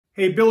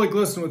Hey, Billy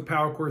Glisan with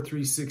Powercore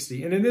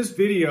 360, and in this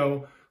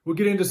video, we'll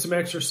get into some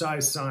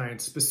exercise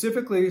science,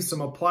 specifically some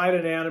applied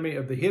anatomy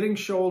of the hitting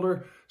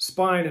shoulder,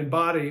 spine, and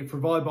body for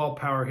volleyball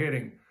power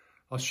hitting.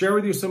 I'll share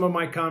with you some of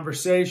my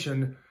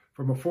conversation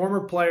from a former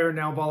player,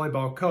 now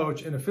volleyball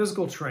coach, and a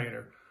physical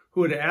trainer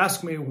who had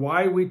asked me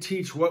why we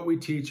teach what we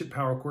teach at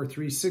Powercore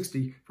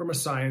 360 from a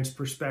science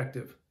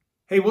perspective.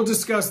 Hey, we'll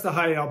discuss the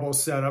high elbow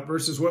setup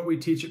versus what we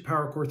teach at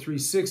Powercore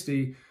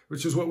 360,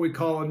 which is what we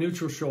call a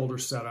neutral shoulder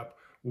setup.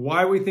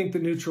 Why we think the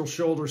neutral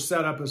shoulder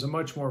setup is a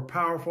much more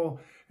powerful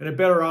and a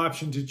better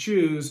option to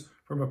choose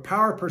from a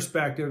power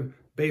perspective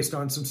based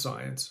on some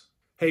science.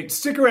 Hey,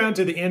 stick around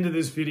to the end of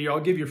this video.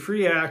 I'll give you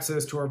free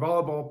access to our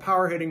Volleyball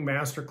Power Hitting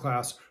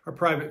Masterclass, our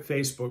private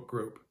Facebook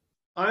group.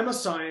 I'm a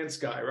science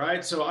guy,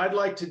 right? So I'd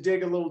like to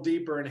dig a little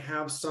deeper and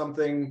have some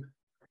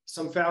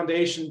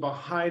foundation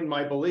behind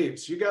my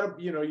beliefs. You got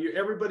to,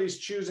 everybody's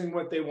choosing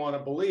what they want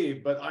to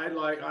believe, but I'm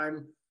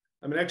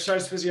an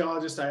exercise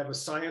physiologist. I have a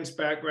science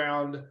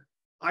background.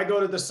 I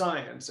go to the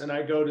science and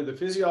I go to the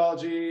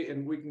physiology,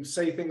 and we can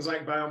say things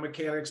like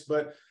biomechanics,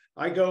 but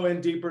I go in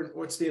deeper.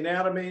 What's the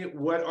anatomy?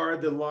 What are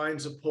the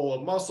lines of pull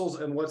of muscles,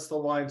 and what's the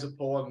lines of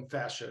pull of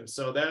fascia? And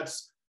so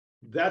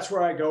that's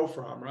where I go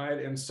from, right?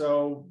 And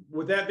so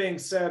with that being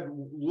said,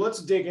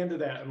 let's dig into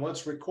that and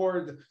let's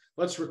record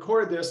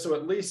this, so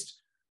at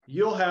least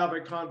you'll have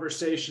a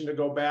conversation to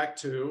go back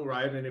to,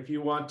 right? And if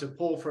you want to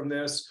pull from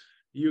this,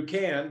 you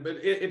can, but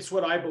it's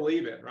what I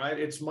believe in, right?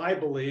 It's my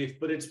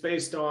belief, but it's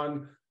based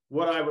on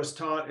what I was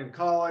taught in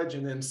college,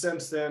 and then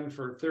since then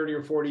for 30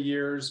 or 40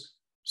 years,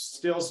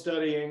 still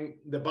studying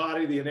the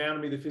body, the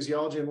anatomy, the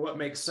physiology, and what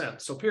makes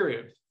sense. So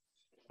period.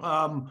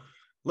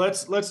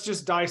 Let's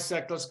just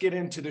dissect. Let's get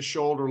into the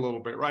shoulder a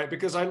little bit, right?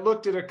 Because I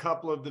looked at a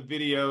couple of the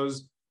videos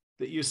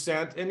that you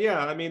sent, and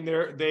yeah, I mean,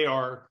 they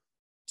are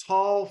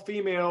tall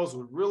females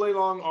with really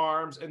long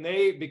arms, and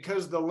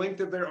because the length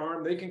of their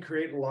arm, they can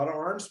create a lot of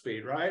arm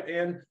speed, right?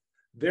 And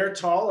they're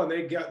tall and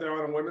they're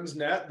on a women's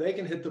net, they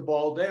can hit the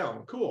ball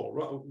down.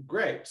 Cool,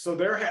 great. So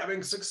they're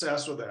having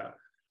success with that.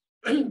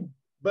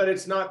 But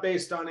it's not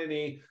based on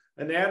any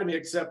anatomy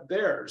except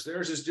theirs.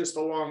 Theirs is just a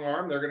long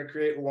arm. They're going to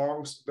create a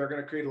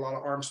lot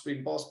of arm speed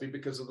and ball speed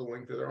because of the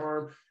length of their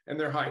arm and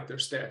their height, their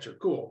stature.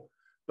 Cool.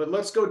 But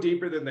let's go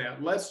deeper than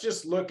that. Let's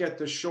just look at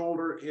the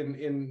shoulder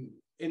in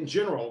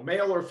general,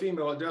 male or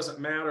female. It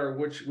doesn't matter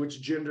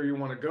which gender you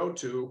want to go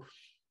to.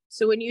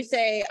 So when you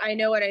say, I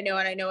know what I know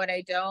and I know what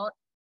I don't,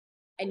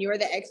 and you're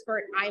the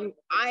expert,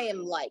 I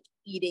am like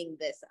eating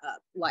this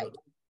up. Like,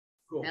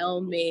 cool.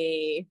 Tell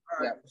me.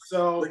 All right.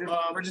 So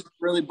we're just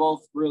really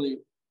both really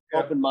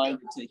open-minded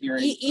to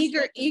hearing.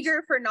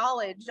 Eager for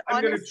knowledge.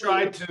 I'm going to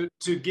try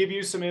to give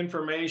you some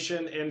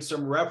information and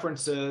some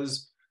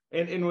references.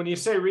 And when you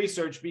say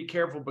research, be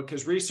careful,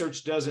 because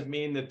research doesn't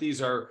mean that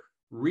these are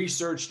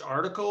researched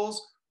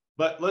articles,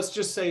 but let's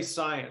just say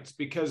science,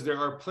 because there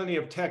are plenty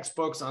of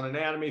textbooks on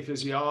anatomy,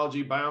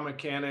 physiology,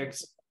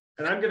 biomechanics.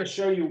 And I'm going to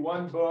show you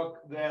one book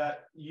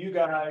that you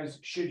guys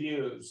should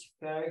use,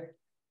 okay?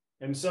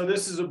 And so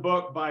this is a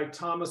book by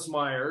Thomas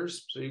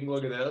Myers. So you can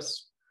look at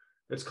this.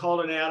 It's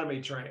called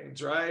Anatomy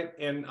Trains, right?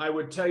 And I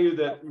would tell you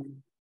that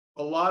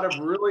a lot of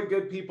really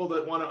good people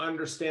that want to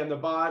understand the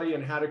body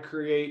and how to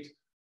create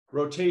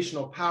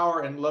rotational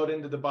power and load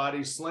into the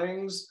body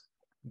slings,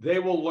 they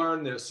will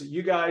learn this. So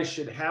you guys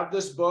should have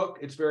this book.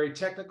 It's very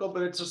technical,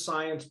 but it's a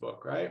science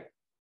book, right?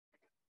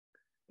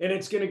 And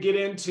it's going to get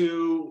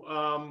into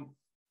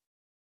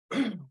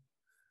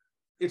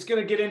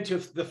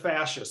the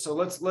fascia. So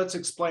let's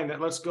explain that.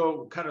 Let's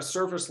go kind of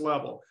surface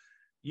level.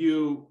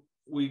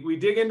 We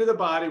dig into the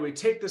body, we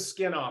take the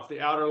skin off,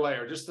 the outer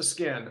layer, just the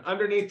skin.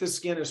 Underneath the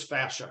skin is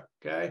fascia,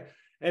 okay?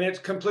 And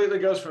it completely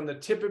goes from the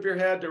tip of your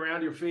head to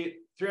around your feet,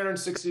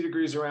 360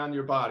 degrees around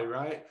your body,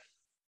 right?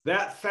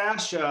 That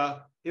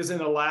fascia is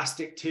an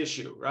elastic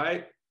tissue,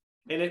 right?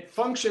 And it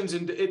functions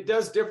and it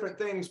does different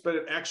things, but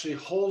it actually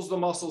holds the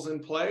muscles in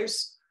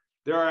place.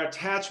 There are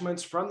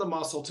attachments from the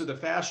muscle to the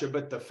fascia,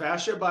 but the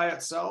fascia by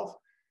itself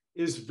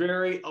is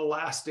very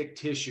elastic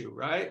tissue,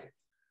 right?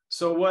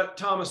 So what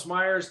Thomas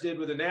Myers did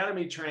with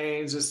Anatomy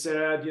Trains is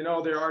said,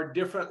 there are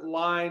different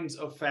lines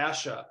of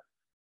fascia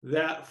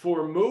that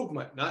for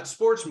movement, not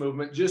sports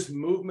movement, just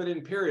movement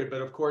in period.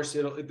 But of course,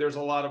 there's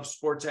a lot of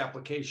sports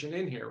application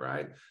in here,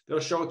 right? They'll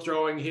show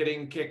throwing,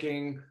 hitting,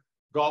 kicking,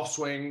 golf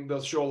swing.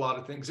 They'll show a lot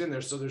of things in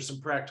there. So there's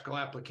some practical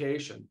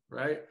application,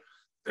 right?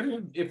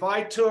 If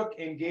I took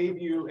and gave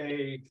you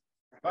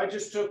if I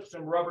just took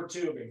some rubber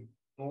tubing,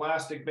 an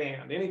elastic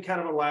band, any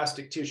kind of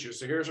elastic tissue.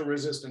 So here's a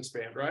resistance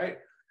band, right?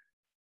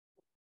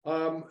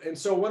 And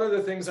so one of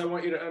the things I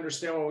want you to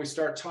understand when we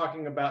start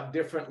talking about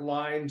different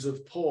lines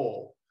of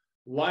pull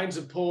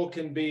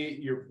can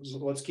be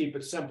let's keep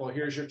it simple.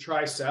 Here's your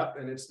tricep,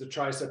 and the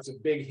tricep's a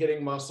big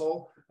hitting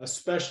muscle,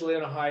 especially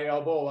in a high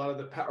elbow. A lot of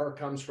the power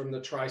comes from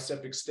the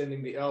tricep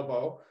extending the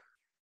elbow.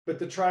 But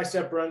the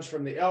tricep runs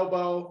from the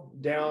elbow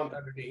down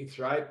underneath,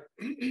 right?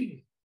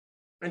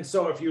 And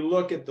so if you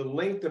look at the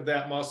length of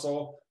that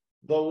muscle,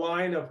 the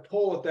line of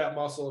pull at that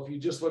muscle, if you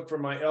just look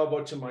from my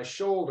elbow to my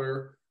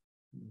shoulder,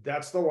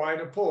 That's the line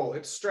of pull.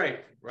 It's straight,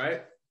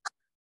 right?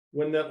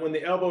 When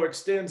the elbow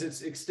extends,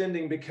 it's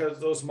extending because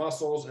those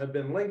muscles have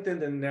been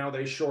lengthened and now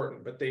they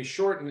shorten, but they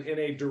shorten in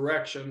a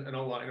direction and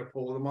a line of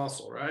pull of the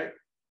muscle, right?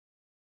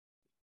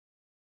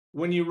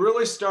 When you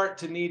really start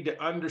to need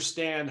to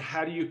understand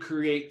how do you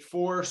create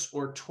force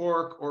or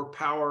torque or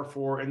power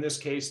for, in this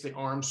case, the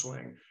arm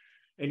swing,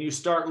 and you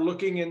start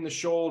looking in the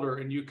shoulder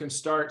and you can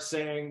start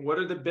saying, what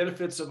are the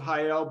benefits of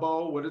high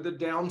elbow? What are the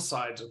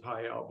downsides of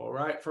high elbow,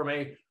 right? From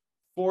a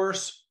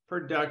force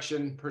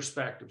production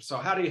perspective. So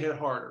how do you hit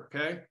harder,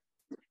 okay?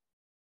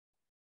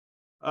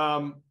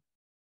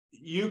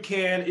 You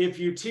can, if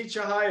you teach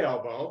a high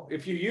elbow,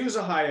 if you use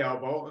a high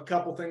elbow, a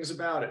couple things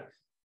about it.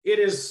 It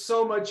is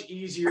so much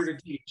easier to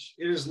teach.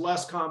 It is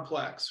less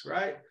complex,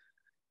 right?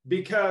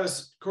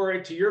 Because,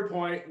 Corey, to your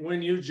point,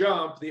 when you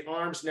jump, the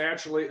arms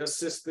naturally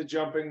assist the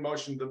jumping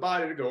motion of the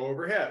body to go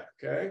overhead,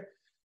 okay?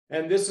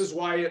 And this is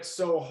why it's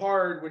so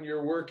hard when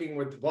you're working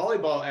with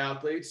volleyball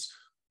athletes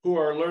who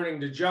are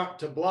learning to jump,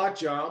 to block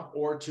jump,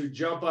 or to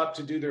jump up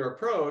to do their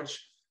approach,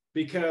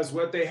 because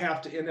what they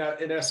have to,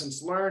 in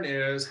essence, learn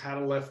is how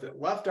to lift the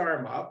left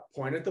arm up,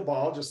 point at the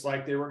ball, just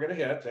like they were going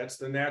to hit. That's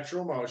the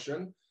natural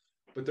motion.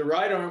 But the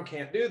right arm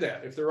can't do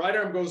that. If the right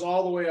arm goes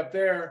all the way up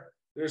there,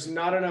 there's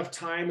not enough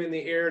time in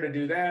the air to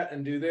do that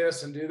and do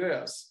this and do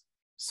this.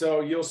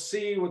 So you'll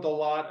see with a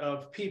lot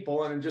of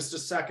people, and in just a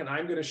second,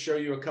 I'm going to show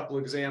you a couple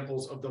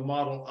examples of the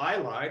model I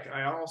like.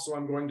 I also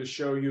am going to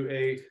show you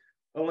a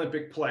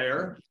Olympic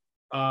player,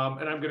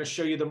 and I'm going to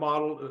show you the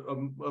model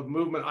of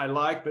movement I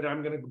like, but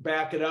I'm going to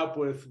back it up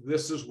with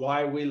this is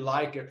why we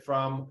like it,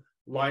 from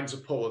lines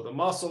of pull of the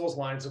muscles,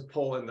 lines of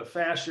pull in the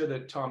fascia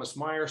that Thomas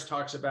Myers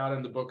talks about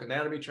in the book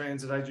Anatomy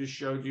Trains that I just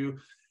showed you.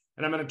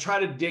 And I'm going to try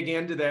to dig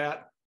into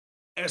that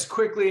as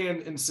quickly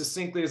and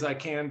succinctly as I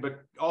can,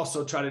 but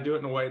also try to do it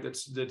in a way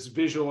that's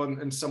visual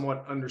and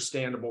somewhat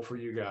understandable for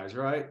you guys,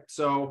 right?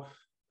 So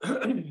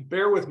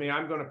bear with me.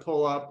 I'm going to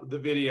pull up the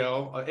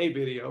video, a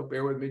video.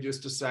 Bear with me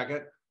just a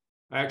second.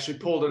 I actually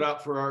pulled it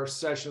up for our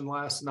session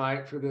last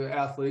night for the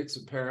athletes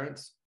and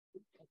parents.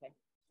 Okay.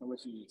 How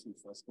much you use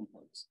first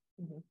components?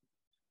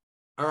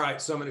 All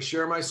right, so I'm going to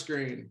share my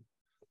screen,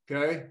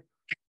 okay?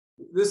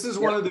 This is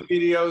one of the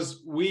videos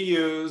we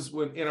use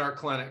in our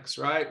clinics,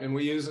 right? And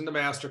we use in the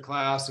master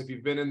class. If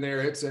you've been in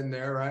there, it's in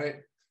there, right?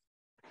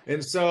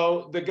 And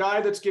so the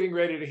guy that's getting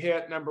ready to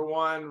hit, number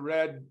one,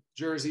 red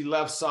jersey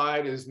left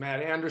side, is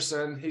Matt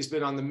Anderson. He's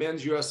been on the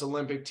men's U.S.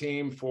 Olympic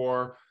team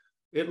for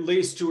at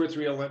least 2 or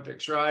 3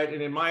 Olympics, right?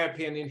 And in my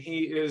opinion, he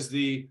is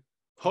the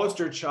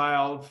poster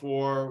child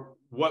for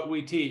what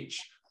we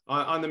teach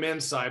on the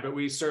men's side, but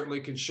we certainly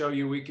can show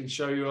you, we can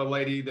show you a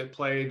lady that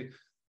played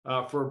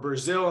for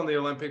Brazil in the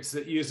Olympics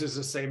that uses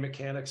the same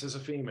mechanics as a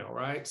female,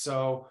 right?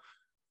 So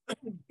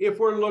if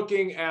we're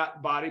looking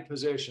at body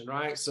position,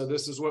 right? So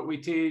this is what we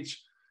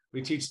teach.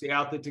 We teach the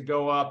athlete to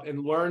go up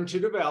and learn to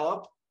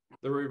develop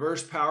the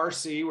reverse power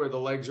C, where the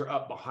legs are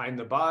up behind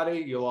the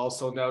body. You'll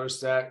also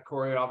notice that,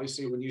 Corey,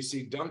 obviously, when you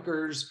see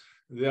dunkers,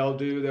 they'll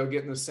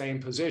get in the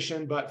same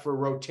position, but for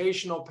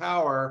rotational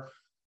power,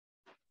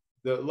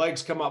 the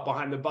legs come up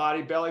behind the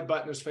body, belly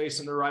button is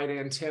facing the right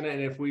antenna.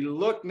 And if we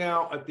look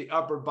now at the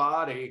upper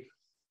body,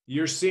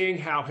 you're seeing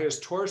how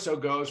his torso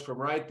goes from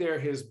right there,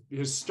 his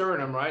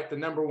sternum, right? The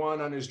number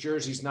 1 on his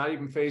jersey is not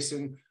even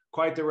facing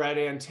quite the right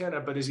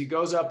antenna, but as he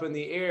goes up in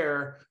the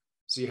air,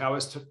 see how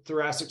his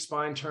thoracic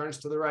spine turns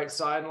to the right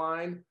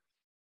sideline?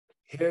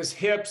 His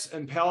hips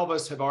and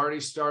pelvis have already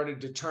started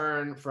to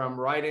turn from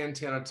right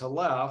antenna to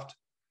left.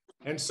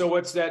 And so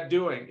what's that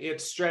doing?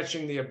 It's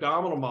stretching the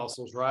abdominal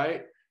muscles,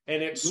 right?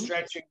 And it's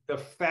stretching the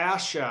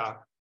fascia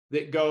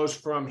that goes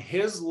from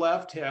his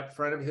left hip,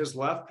 front of his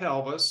left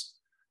pelvis,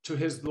 to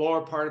his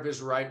lower part of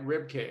his right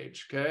rib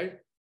cage, okay?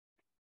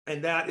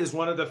 And that is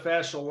one of the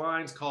fascial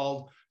lines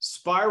called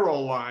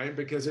spiral line,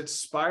 because it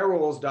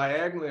spirals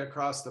diagonally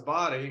across the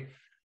body.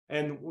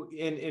 And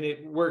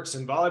it works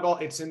in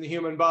volleyball. It's in the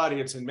human body.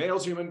 It's in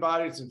male's human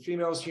body. It's in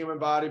female's human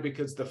body,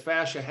 because the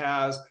fascia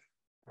has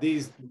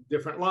these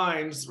different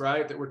lines,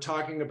 right, that we're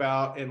talking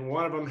about. And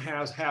one of them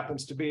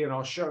happens to be, and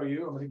I'll show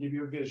you, I'm going to give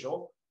you a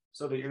visual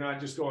so that you're not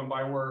just going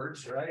by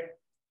words, right?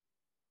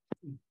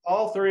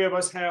 All 3 of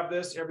us have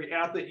this. Every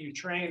athlete you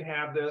train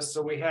have this.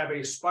 So we have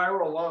a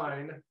spiral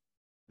line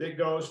that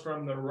goes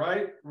from the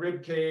right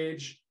rib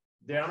cage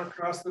down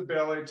across the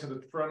belly to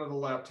the front of the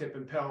left hip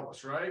and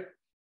pelvis, right?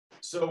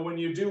 So when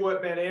you do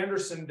what Matt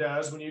Anderson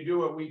does, when you do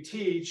what we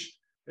teach,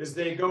 is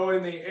they go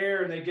in the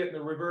air and they get in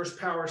the reverse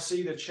power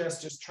C, the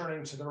chest is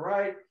turning to the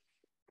right,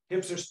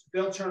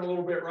 they'll turn a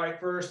little bit right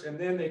first, and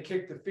then they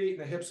kick the feet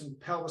and the hips and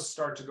pelvis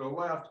start to go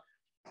left.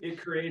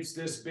 It creates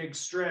this big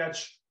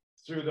stretch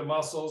through the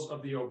muscles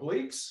of the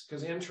obliques,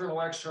 because internal,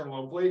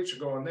 external obliques are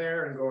going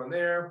there and going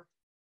there.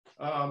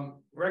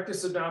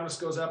 Rectus abdominis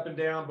goes up and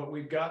down, but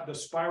we've got the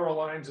spiral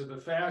lines of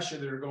the fascia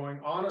that are going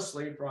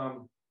honestly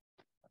from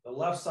the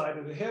left side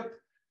of the hip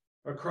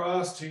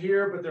across to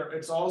here, but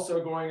it's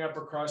also going up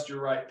across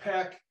your right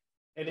pec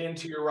and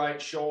into your right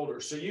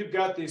shoulder. So you've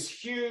got this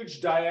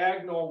huge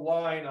diagonal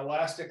line,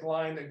 elastic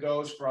line that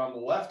goes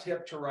from left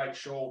hip to right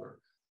shoulder.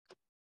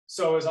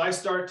 So as I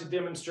start to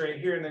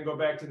demonstrate here and then go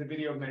back to the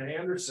video of Matt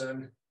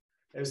Anderson,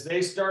 as they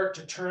start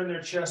to turn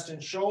their chest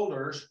and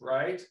shoulders,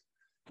 right?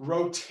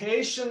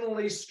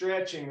 Rotationally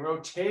stretching,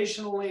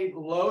 rotationally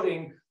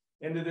loading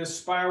into this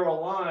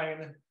spiral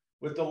line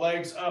with the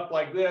legs up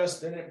like this,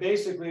 then it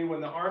basically,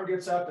 when the arm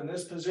gets up in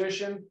this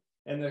position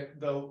and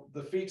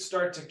the feet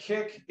start to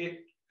kick,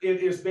 it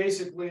is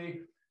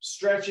basically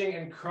stretching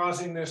and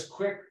causing this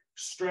quick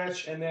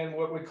stretch, and then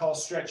what we call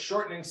stretch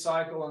shortening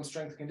cycle in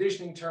strength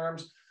conditioning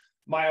terms,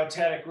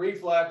 myotatic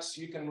reflex.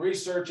 You can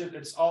research it.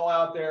 It's all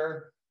out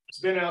there. It's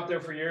been out there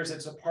for years.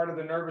 It's a part of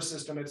the nervous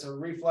system. It's a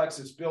reflex.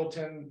 It's built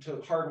into,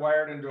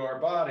 hardwired into our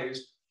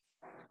bodies.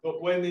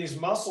 But when these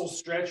muscles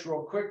stretch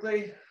real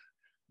quickly,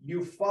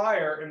 you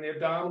fire in the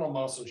abdominal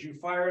muscles, you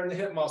fire in the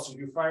hip muscle,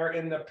 you fire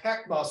in the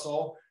pec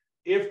muscle.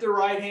 If the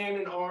right hand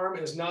and arm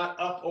is not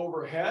up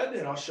overhead,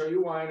 and I'll show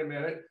you why in a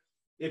minute,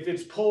 if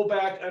it's pulled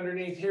back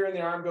underneath here and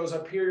the arm goes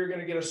up here, you're going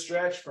to get a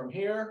stretch from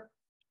here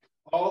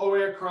all the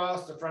way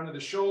across the front of the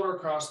shoulder,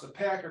 across the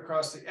pec,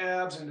 across the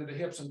abs, into the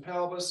hips and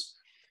pelvis.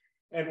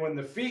 And when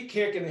the feet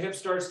kick and the hip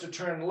starts to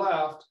turn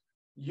left,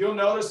 you'll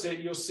notice it.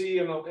 You'll see,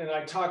 and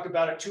I talked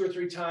about it 2 or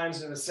 3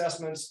 times in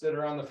assessments that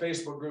are on the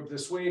Facebook group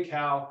this week,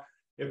 how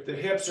if the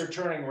hips are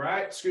turning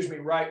right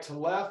to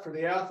left for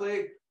the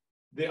athlete,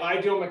 the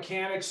ideal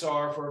mechanics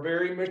are for a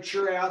very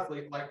mature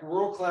athlete, like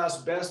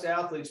world-class best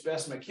athletes,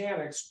 best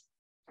mechanics,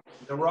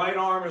 the right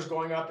arm is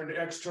going up into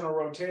external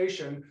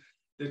rotation.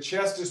 The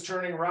chest is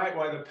turning right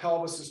while the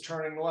pelvis is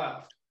turning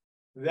left.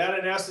 That,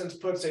 in essence,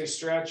 puts a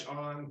stretch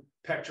on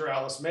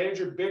pectoralis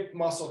major, big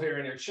muscle here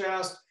in your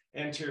chest,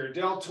 anterior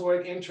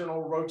deltoid,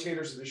 internal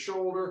rotators of the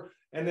shoulder,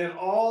 and then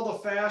all the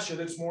fascia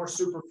that's more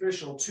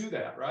superficial to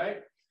that,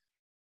 right?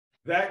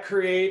 That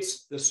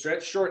creates the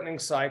stretch shortening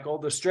cycle.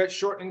 The stretch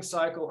shortening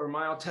cycle or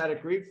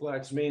myotatic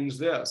reflex means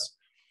this.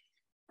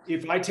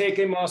 If I take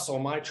a muscle,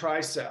 my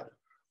tricep,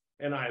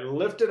 and I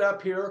lift it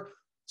up here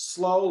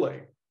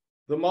slowly,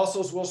 the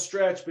muscles will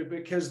stretch, but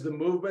because the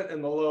movement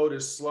and the load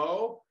is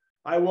slow,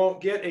 I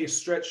won't get a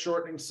stretch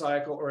shortening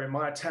cycle or a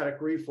myotatic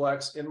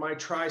reflex in my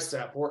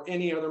tricep or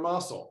any other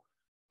muscle.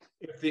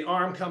 If the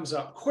arm comes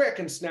up quick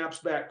and snaps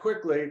back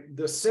quickly,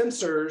 the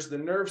sensors, the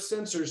nerve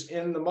sensors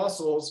in the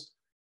muscles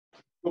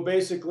will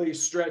basically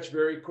stretch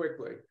very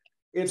quickly.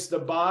 It's the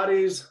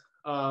body's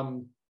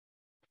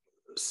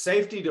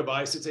safety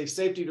device. It's a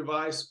safety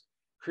device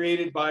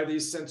created by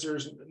these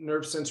sensors,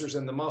 nerve sensors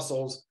in the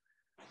muscles,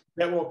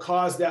 that will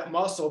cause that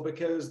muscle,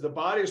 because the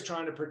body is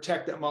trying to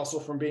protect that muscle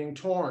from being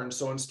torn.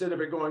 So instead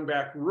of it going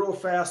back real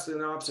fast in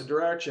the opposite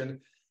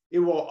direction, it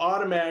will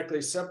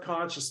automatically,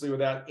 subconsciously,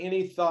 without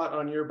any thought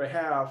on your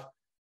behalf,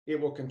 it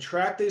will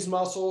contract these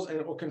muscles, and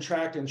it will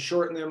contract and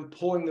shorten them,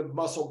 pulling the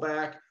muscle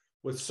back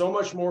with so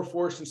much more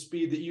force and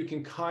speed that you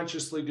can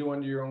consciously do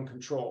under your own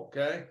control,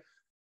 okay?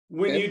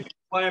 When you do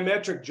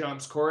plyometric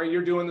jumps, Corey,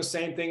 you're doing the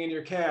same thing in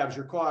your calves,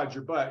 your quads,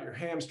 your butt, your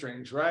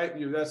hamstrings, right?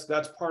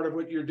 That's part of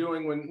what you're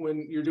doing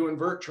when you're doing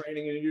vert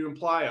training and you're doing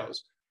plyos.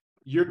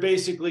 You're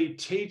basically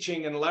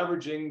teaching and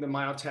leveraging the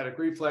myotatic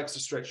reflex, the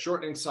stretch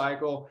shortening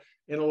cycle,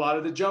 in a lot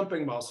of the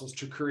jumping muscles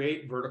to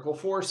create vertical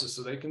forces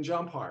so they can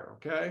jump higher,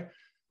 okay?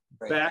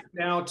 Right. Back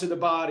now to the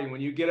body.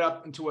 When you get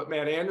up into what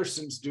Matt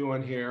Anderson's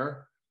doing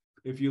here,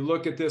 if you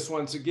look at this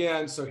once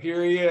again, so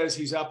here he is,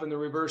 he's up in the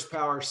reverse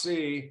power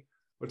C.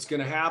 What's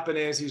going to happen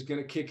is he's going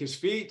to kick his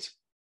feet.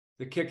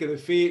 The kick of the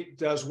feet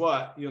does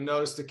what? You'll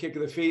notice the kick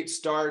of the feet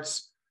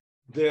starts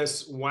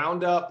this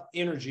wound up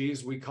energy,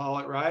 as we call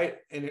it, right?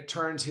 And it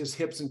turns his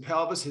hips and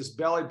pelvis, his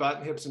belly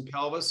button, hips and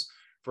pelvis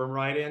from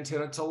right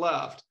antenna to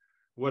left.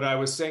 What I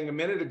was saying a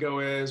minute ago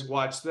is,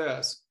 watch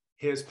this.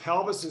 His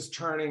pelvis is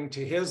turning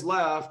to his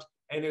left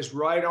and his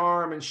right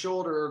arm and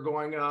shoulder are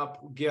going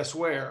up, guess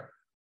where?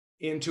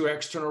 Into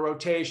external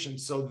rotation.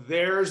 So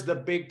there's the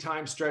big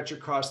time stretch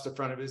across the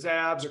front of his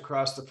abs,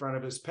 across the front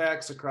of his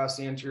pecs, across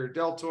the anterior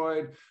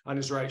deltoid, on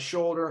his right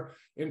shoulder.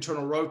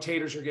 Internal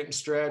rotators are getting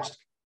stretched.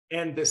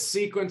 And the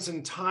sequence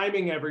and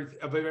timing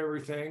of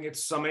everything,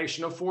 it's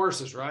summation of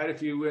forces, right?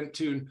 If you went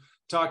to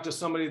talk to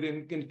somebody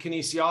in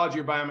kinesiology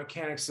or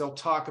biomechanics, they'll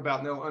talk about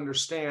and they'll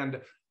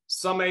understand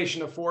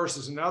summation of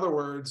forces. In other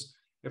words,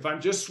 if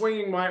I'm just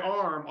swinging my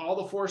arm, all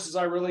the forces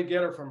I really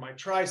get are from my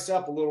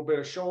tricep, a little bit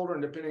of shoulder,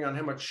 and depending on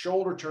how much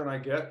shoulder turn I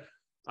get,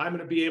 I'm going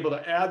to be able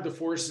to add the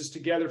forces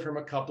together from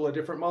a couple of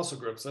different muscle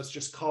groups. Let's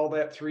just call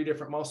that 3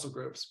 different muscle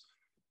groups.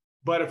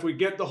 But if we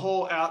get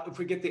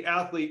the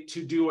athlete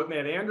to do what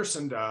Matt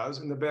Anderson does,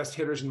 and the best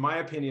hitters, in my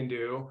opinion,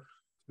 do,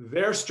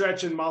 they're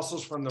stretching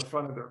muscles from the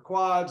front of their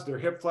quads, their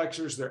hip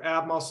flexors, their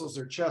ab muscles,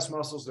 their chest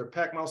muscles, their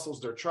pec muscles,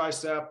 their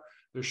tricep,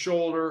 their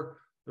shoulder,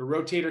 the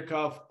rotator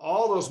cuff,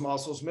 all those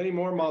muscles, many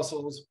more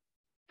muscles,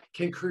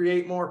 can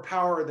create more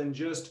power than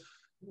just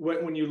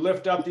when you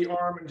lift up the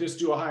arm and just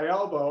do a high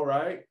elbow,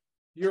 right?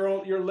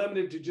 You're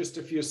limited to just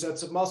a few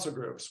sets of muscle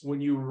groups.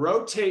 When you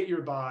rotate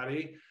your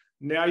body,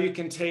 now you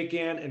can take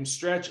in and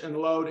stretch and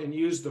load and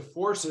use the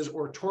forces,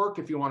 or torque,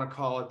 if you want to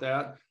call it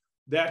that,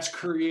 that's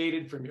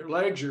created from your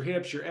legs, your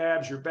hips, your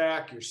abs, your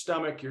back, your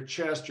stomach, your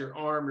chest, your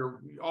arm,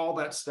 all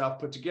that stuff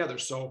put together.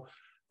 So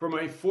from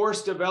a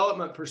force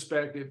development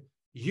perspective,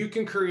 you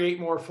can create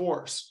more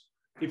force.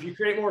 If you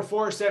create more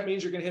force, that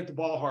means you're going to hit the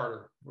ball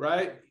harder,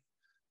 right?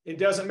 It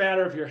doesn't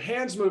matter if your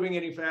hand's moving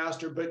any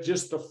faster, but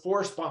just the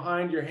force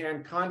behind your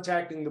hand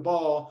contacting the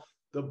ball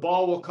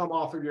will come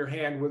off of your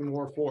hand with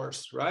more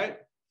force, right?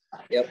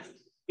 Yep.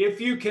 If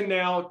you can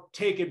now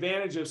take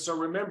advantage of, so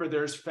remember,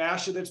 there's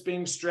fascia that's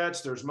being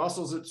stretched, there's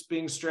muscles that's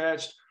being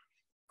stretched.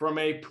 From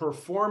a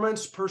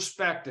performance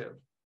perspective,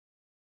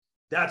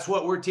 that's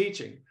what we're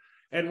teaching.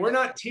 And we're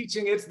not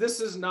teaching it. This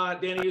is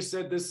not, Danny, you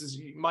said this is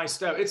my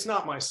stuff. It's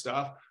not my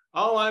stuff.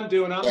 All I'm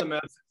doing, I'm the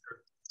messenger.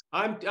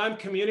 I'm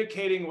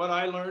communicating what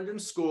I learned in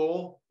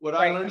school, what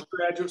I learned in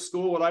graduate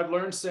school, what I've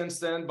learned since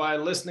then by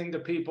listening to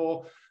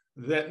people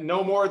that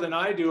know more than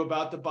I do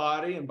about the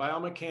body and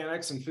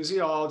biomechanics and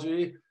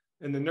physiology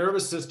and the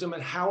nervous system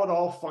and how it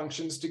all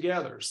functions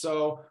together.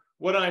 So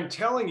what I'm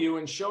telling you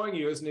and showing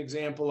you is an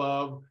example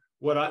of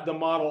the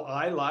model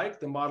I like,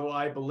 the model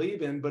I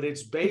believe in, but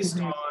it's based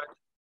on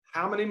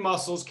how many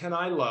muscles can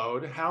I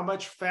load, how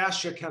much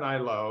fascia can I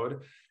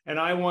load, and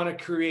I want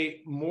to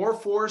create more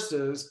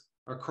forces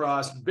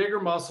across bigger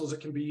muscles that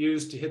can be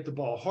used to hit the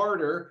ball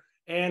harder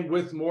and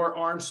with more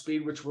arm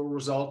speed, which will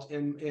result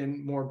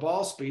in more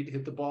ball speed to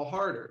hit the ball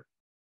harder.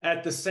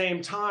 At the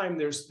same time,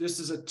 this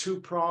is a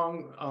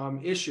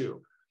two-prong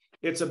issue.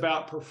 It's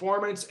about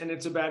performance and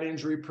it's about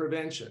injury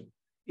prevention.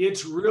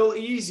 It's real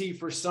easy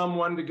for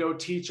someone to go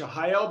teach a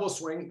high elbow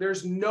swing.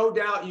 There's no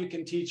doubt you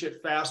can teach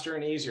it faster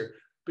and easier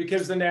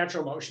because the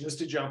natural motion is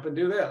to jump and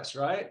do this,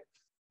 right?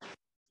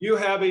 You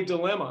have a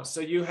dilemma.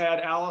 So you had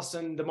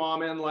Allison, the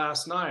mom, in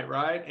last night,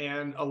 right?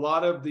 And a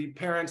lot of the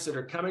parents that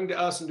are coming to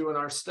us and doing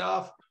our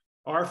stuff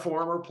are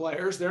former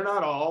players. They're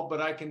not all, but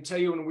I can tell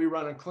you when we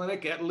run a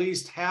clinic, at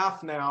least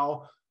half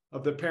now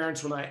of the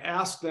parents, when I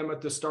ask them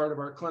at the start of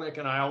our clinic,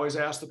 and I always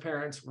ask the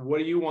parents, what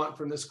do you want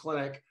from this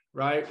clinic,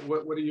 right?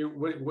 What do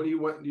you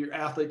want your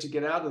athlete to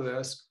get out of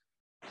this?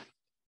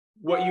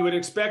 What you would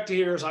expect to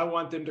hear is, I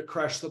want them to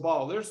crush the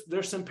ball.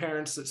 There's some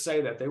parents that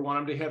say that. They want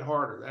them to hit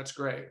harder. That's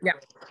great. Yeah.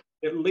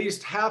 At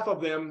least half of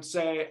them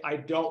say, I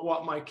don't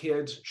want my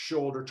kid's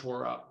shoulder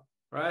tore up,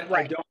 right?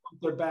 I don't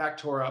want their back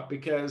tore up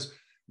because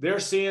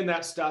they're seeing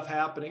that stuff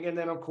happening. And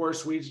then, of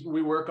course,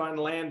 we work on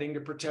landing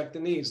to protect the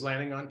knees,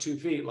 landing on 2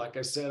 feet, like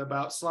I said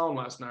about Sloan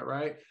last night,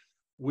 right?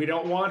 We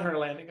don't want her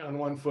landing on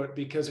 1 foot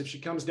because if she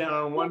comes down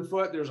on 1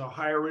 foot, there's a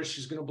higher risk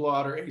she's going to blow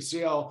out her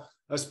ACL,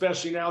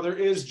 especially now there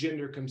is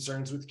gender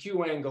concerns with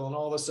Q angle and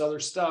all this other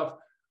stuff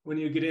when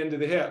you get into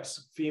the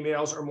hips.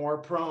 Females are more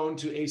prone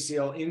to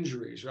ACL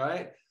injuries,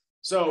 right?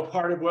 So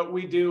part of what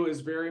we do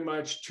is very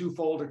much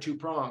twofold or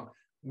two-pronged.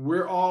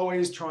 We're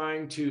always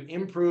trying to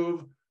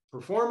improve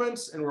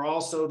performance, and we're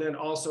also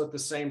at the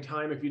same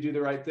time, if you do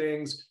the right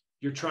things,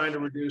 you're trying to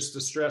reduce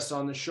the stress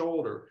on the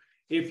shoulder.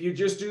 If you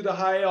just do the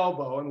high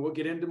elbow, and we'll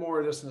get into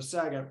more of this in a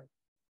second,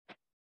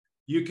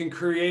 you can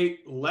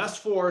create less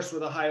force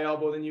with a high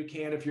elbow than you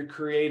can if you're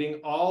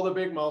creating all the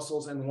big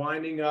muscles and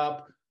winding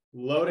up,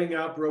 loading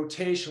up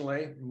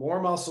rotationally,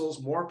 more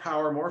muscles, more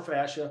power, more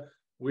fascia.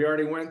 We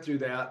already went through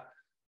that.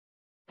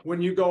 When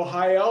you go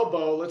high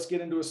elbow, let's get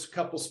into a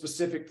couple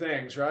specific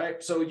things,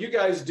 right? So you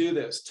guys do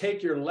this.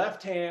 Take your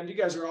left hand. You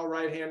guys are all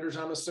right-handers,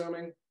 I'm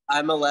assuming.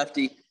 I'm a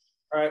lefty.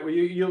 All right. Well,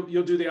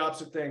 you'll do the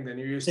opposite thing then.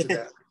 You're used to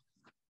that.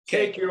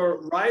 Take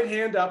your right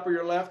hand up or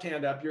your left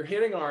hand up, your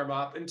hitting arm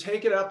up, and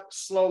take it up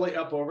slowly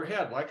up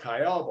overhead, like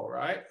high elbow,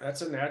 right?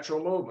 That's a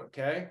natural movement,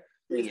 okay?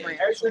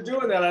 As you're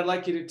doing that, I'd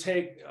like you to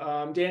take,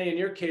 Danny, in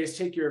your case,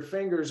 take your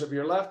fingers of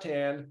your left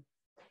hand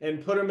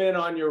and put them in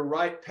on your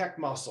right pec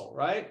muscle,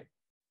 right?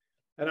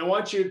 And I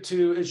want you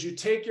to, as you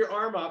take your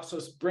arm up, so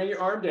bring your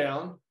arm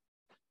down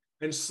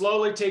and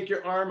slowly take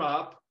your arm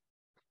up,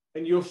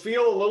 and you'll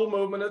feel a little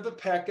movement of the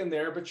pec in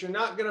there, but you're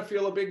not going to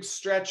feel a big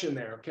stretch in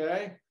there,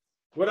 okay?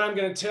 What I'm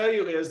going to tell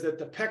you is that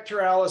the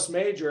pectoralis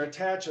major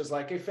attaches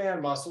like a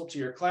fan muscle to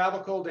your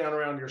clavicle down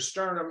around your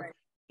sternum,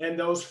 and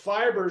those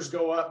fibers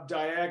go up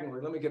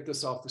diagonally. Let me get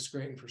this off the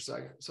screen for a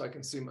second so I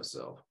can see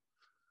myself.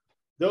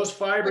 Those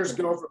fibers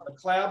go from the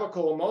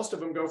clavicle, most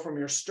of them go from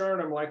your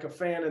sternum like a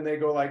fan, and they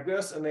go like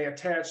this, and they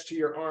attach to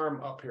your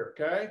arm up here,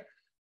 okay?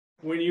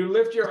 When you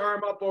lift your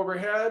arm up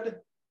overhead,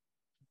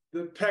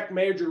 the pec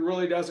major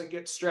really doesn't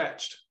get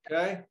stretched,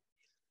 okay?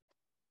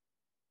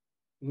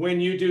 When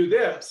you do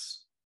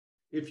this,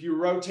 if you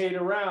rotate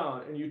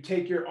around and you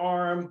take your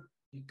arm,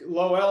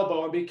 low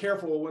elbow, and be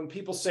careful, when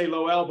people say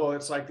low elbow,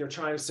 it's like they're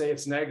trying to say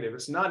it's negative.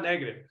 It's not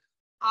negative.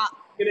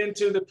 Get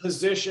into the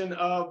position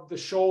of the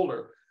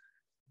shoulder.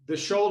 The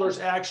shoulder's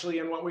actually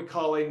in what we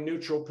call a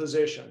neutral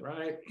position,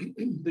 right?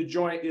 The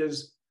joint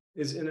is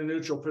in a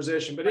neutral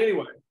position. But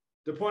anyway,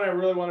 the point I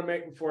really want to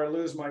make before I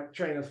lose my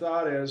train of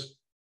thought is,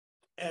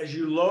 as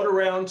you load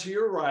around to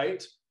your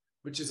right,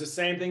 which is the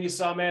same thing you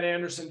saw Matt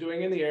Anderson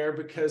doing in the air,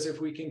 because if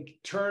we can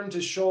turn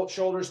to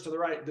shoulders to the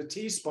right, the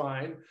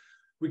T-spine,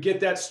 we get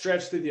that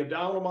stretch through the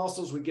abdominal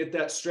muscles, we get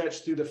that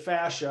stretch through the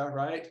fascia,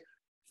 right?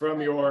 From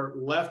your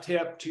left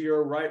hip to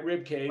your right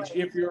rib cage.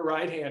 If you're a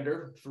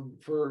right-hander,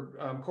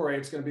 for Corey,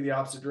 it's going to be the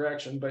opposite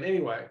direction. But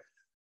anyway,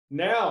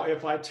 Now,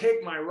 if I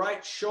take my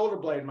right shoulder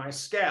blade, my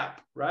scap,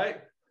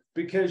 right?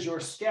 Because your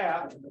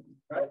scap,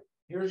 right?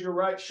 Here's your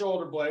right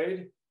shoulder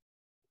blade.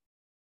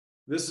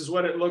 This is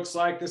what it looks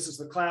like. This is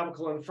the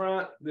clavicle in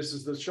front. This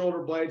is the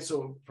shoulder blade.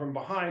 So from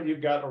behind,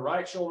 you've got a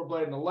right shoulder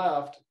blade and the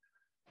left.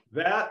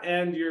 That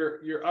and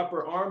your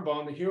upper arm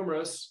bone, the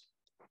humerus,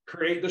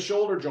 create the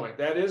shoulder joint.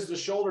 That is the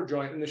shoulder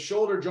joint. And the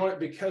shoulder joint,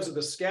 because of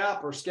the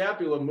scap or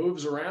scapula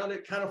moves around,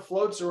 it kind of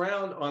floats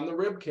around on the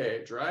rib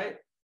cage, right?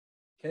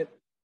 Okay.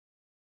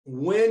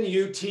 When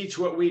you teach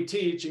what we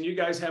teach, and you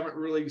guys haven't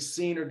really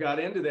seen or got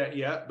into that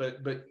yet,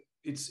 but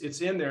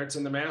it's in there. It's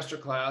in the master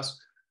class.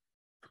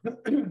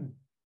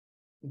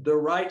 The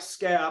right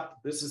scap,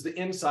 this is the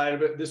inside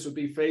of it. This would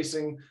be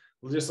facing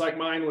just like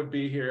mine would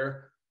be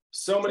here.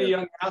 So many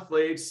young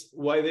athletes,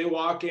 why they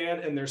walk in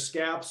and their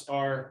scaps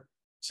are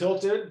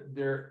tilted,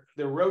 they're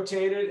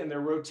rotated, and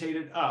they're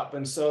rotated up.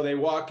 And so they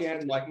walk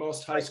in like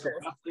most high school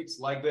athletes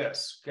like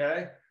this,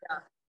 okay? Yeah.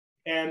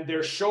 And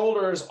their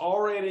shoulder is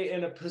already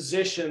in a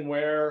position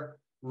where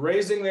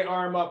raising the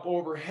arm up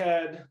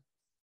overhead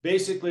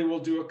basically will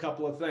do a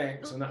couple of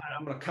things. And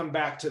I'm going to come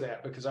back to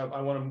that because I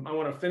want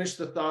to finish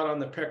the thought on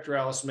the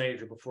pectoralis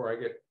major before I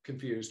get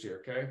confused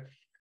here, okay?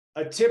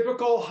 A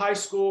typical high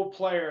school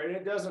player, and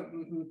it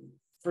doesn't,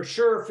 for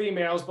sure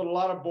females, but a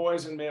lot of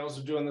boys and males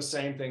are doing the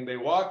same thing. They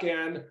walk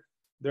in,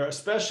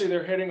 especially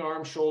their hitting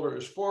arm shoulder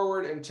is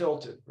forward and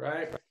tilted,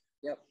 right?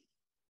 Yep.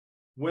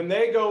 When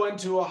they go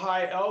into a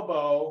high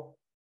elbow,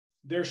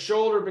 their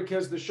shoulder,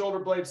 because the shoulder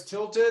blade's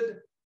tilted,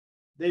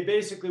 they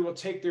basically will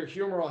take their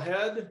humeral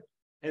head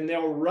and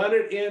they'll run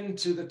it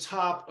into the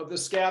top of the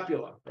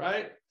scapula,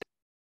 right?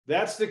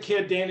 That's the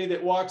kid, Danny,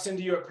 that walks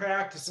into you at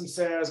practice and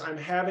says, I'm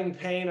having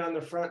pain on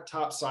the front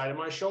top side of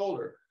my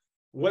shoulder.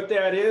 What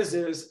that is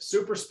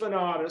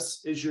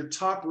supraspinatus is your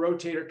top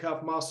rotator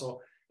cuff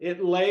muscle.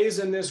 It lays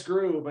in this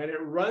groove and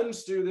it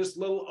runs through this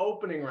little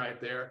opening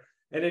right there,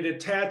 and it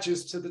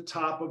attaches to the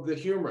top of the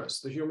humerus,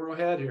 the humeral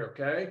head here,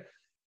 okay?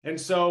 And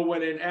so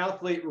when an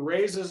athlete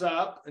raises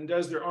up and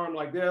does their arm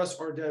like this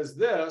or does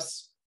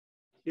this,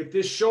 if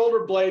this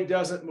shoulder blade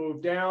doesn't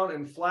move down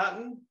and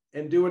flatten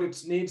and do what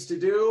it needs to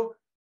do,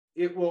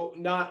 it will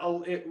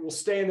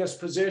stay in this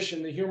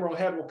position. The humeral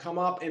head will come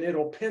up and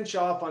it'll pinch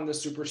off on the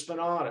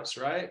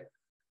supraspinatus, right?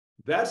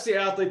 That's the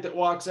athlete that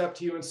walks up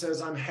to you and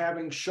says, I'm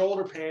having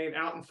shoulder pain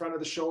out in front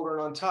of the shoulder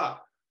and on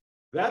top.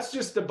 That's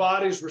just the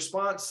body's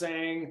response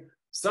saying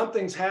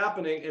something's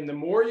happening. And the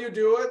more you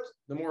do it,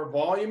 the more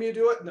volume you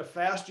do it, and the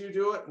faster you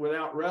do it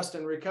without rest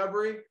and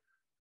recovery,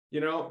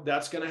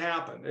 that's going to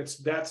happen.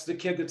 That's the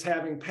kid that's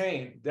having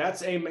pain.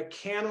 That's a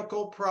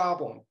mechanical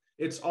problem.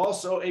 It's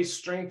also a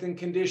strength and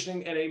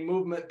conditioning and a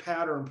movement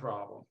pattern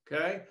problem,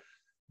 okay?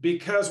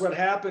 Because what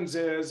happens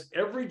is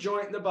every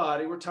joint in the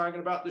body, we're talking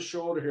about the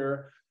shoulder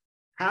here,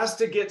 has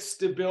to get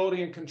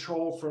stability and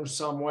control from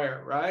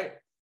somewhere, right?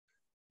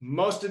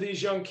 Most of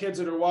these young kids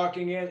that are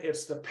walking in,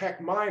 it's the pec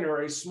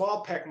minor, a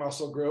small pec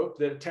muscle group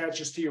that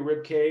attaches to your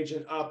rib cage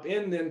and up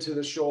into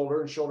the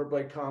shoulder and shoulder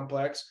blade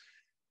complex.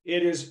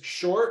 It is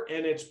short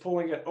and it's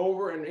pulling it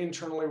over and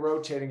internally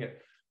rotating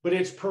it, but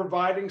it's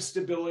providing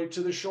stability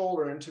to the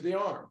shoulder and to the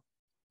arm.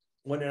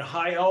 When a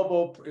high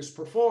elbow is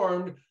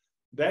performed,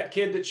 that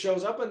kid that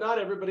shows up, and not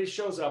everybody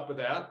shows up with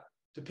that,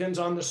 depends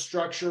on the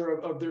structure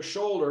of their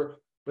shoulder.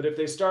 But if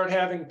they start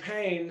having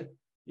pain,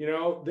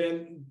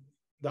 then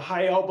the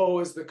high elbow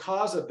is the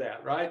cause of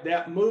that, right?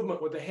 That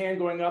movement with the hand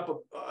going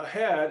up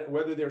ahead,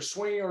 whether they're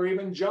swinging or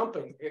even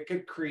jumping, it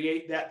could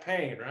create that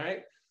pain,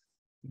 right?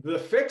 The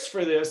fix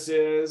for this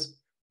is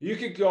you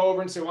could go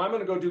over and say, well, I'm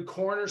going to go do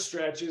corner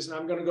stretches and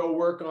I'm going to go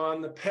work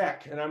on the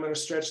pec and I'm going to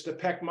stretch the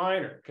pec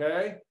minor,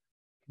 okay?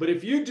 But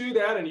if you do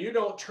that and you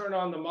don't turn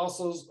on the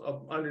muscles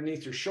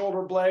underneath your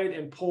shoulder blade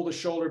and pull the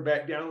shoulder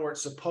back down where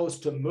it's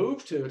supposed to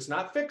move to, it's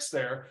not fixed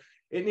there.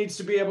 It needs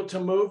to be able to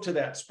move to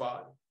that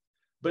spot.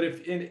 But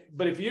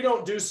if you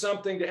don't do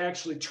something to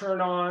actually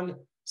turn on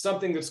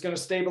something that's going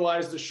to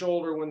stabilize the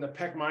shoulder when the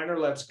pec minor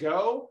lets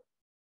go,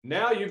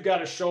 now you've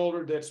got a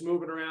shoulder that's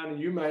moving around and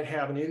you might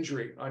have an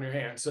injury on your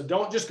hand. So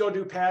don't just go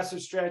do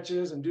passive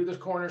stretches and do the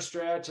corner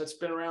stretch that's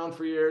been around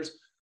for years,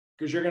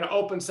 because you're going to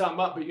open something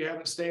up, but you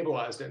haven't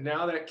stabilized it.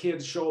 Now that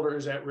kid's shoulder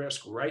is at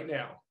risk right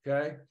now,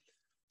 okay?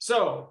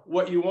 So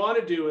what you want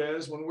to do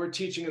is when we're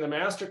teaching in the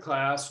master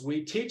class,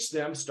 we teach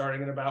them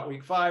starting in about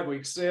week 5,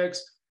 week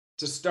 6,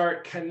 to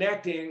start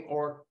connecting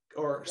or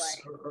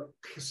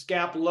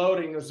scap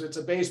loading, as it's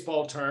a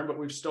baseball term, but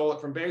we've stole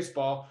it from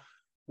baseball.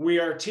 We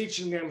are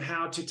teaching them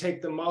how to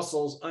take the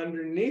muscles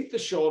underneath the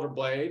shoulder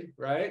blade,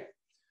 right?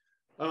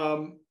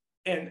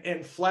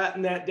 And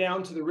flatten that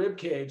down to the rib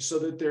cage so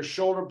that their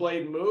shoulder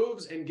blade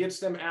moves and gets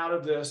them out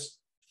of this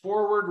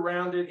forward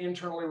rounded,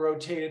 internally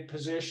rotated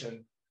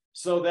position.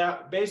 So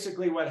that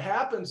basically what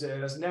happens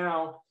is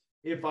now,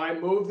 if I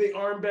move the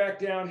arm back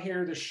down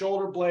here, the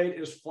shoulder blade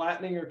is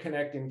flattening or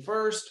connecting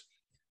first.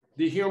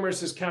 The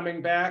humerus is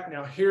coming back.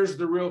 Now, here's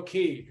the real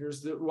key.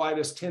 Here's why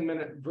this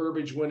 10-minute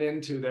verbiage went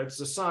into. That's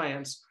the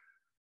science.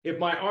 If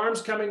my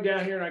arm's coming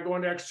down here and I go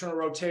into external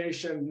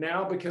rotation,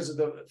 now because of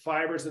the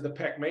fibers of the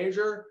pec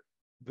major,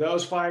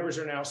 Those fibers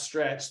are now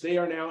stretched. They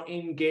are now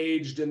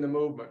engaged in the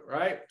movement,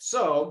 right?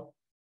 So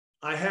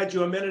I had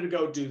you a minute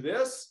ago do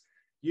this.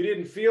 You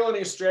didn't feel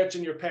any stretch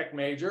in your pec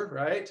major,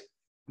 right?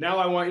 Now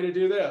I want you to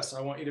do this.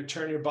 I want you to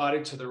turn your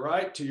body to the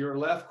right, to your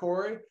left,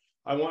 Corey.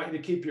 I want you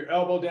to keep your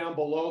elbow down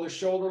below the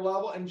shoulder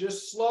level and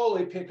just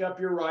slowly pick up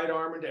your right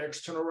arm into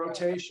external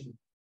rotation.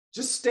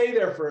 Just stay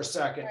there for a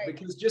second,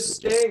 because just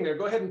staying there,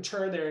 go ahead and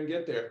turn there and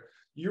get there.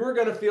 You are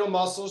going to feel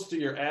muscles through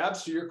your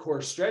abs, through your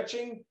core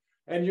stretching.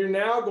 And you're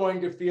now going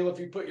to feel, if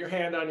you put your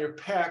hand on your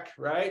pec,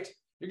 right,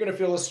 you're going to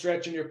feel a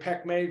stretch in your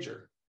pec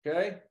major,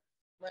 okay?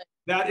 Right.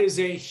 That is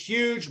a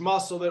huge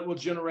muscle that will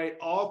generate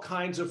all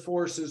kinds of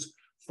forces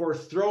for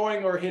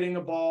throwing or hitting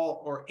a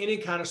ball or any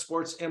kind of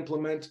sports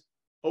implement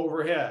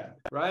overhead,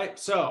 right?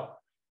 So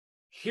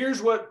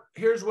here's what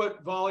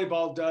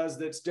volleyball does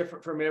that's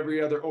different from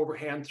every other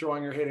overhand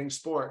throwing or hitting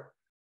sport.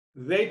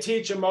 They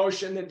teach a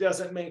motion that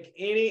doesn't make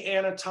any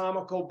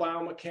anatomical,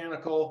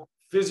 biomechanical,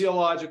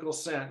 physiological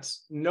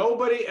sense.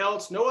 Nobody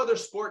else, no other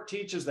sport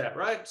teaches that,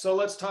 right? So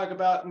let's talk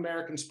about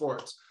American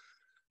sports.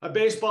 A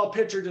baseball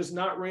pitcher does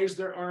not raise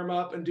their arm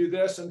up and do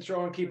this and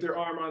throw and keep their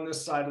arm on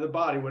this side of the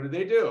body. What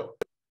do?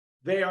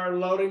 They are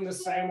loading the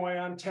same way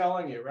I'm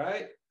telling you,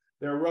 right?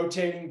 They're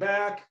rotating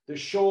back. The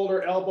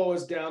shoulder elbow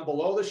is down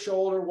below the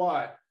shoulder.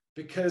 Why?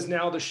 Because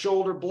now the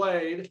shoulder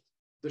blade,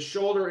 the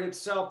shoulder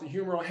itself, the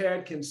humeral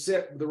head can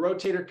sit, the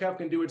rotator cuff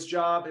can do its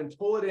job and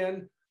pull it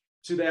in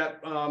to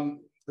that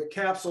the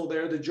capsule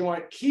there, the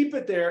joint, keep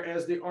it there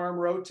as the arm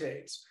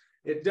rotates.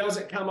 It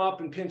doesn't come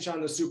up and pinch on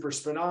the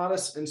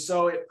supraspinatus. And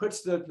so it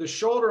puts the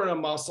shoulder in a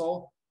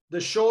muscle, the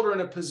shoulder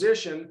in a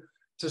position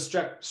to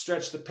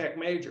stretch the pec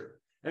major.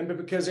 And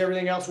because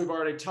everything else we've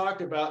already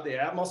talked about, the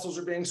ab muscles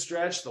are being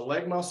stretched, the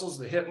leg muscles,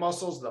 the hip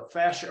muscles, the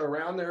fascia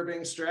around there are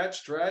being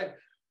stretched, right?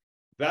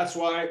 That's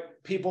why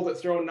people that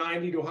throw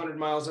 90 to 100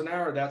 miles an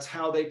hour, that's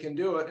how they can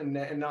do it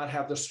and not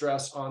have the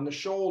stress on the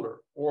shoulder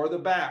or the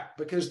back,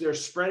 because they're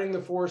spreading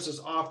the forces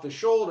off the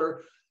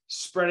shoulder,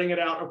 spreading it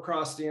out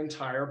across the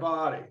entire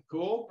body.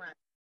 Cool? Right.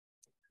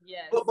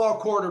 Yes.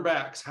 Football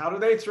quarterbacks, how do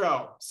they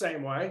throw?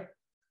 Same way.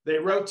 They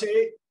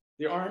rotate,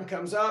 the arm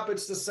comes up,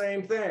 it's the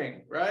same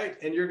thing, right?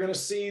 And you're going to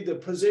see the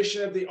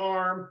position of the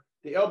arm.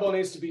 The elbow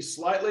needs to be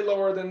slightly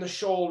lower than the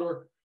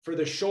shoulder for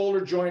the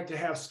shoulder joint to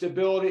have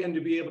stability and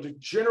to be able to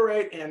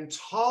generate and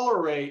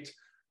tolerate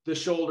the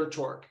shoulder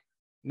torque.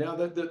 Now,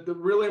 the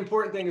really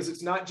important thing is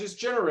it's not just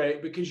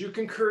generate, because you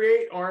can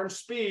create arm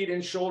speed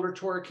and shoulder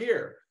torque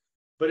here,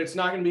 but it's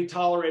not going to be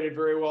tolerated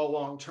very well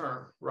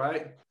long-term,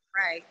 right?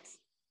 Right.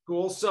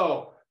 Cool.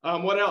 So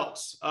what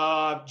else?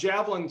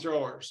 Javelin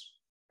throwers.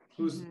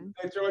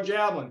 They throw a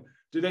javelin.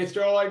 Do they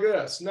throw like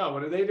this? No.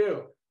 What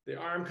do? The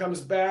arm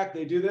comes back,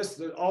 they do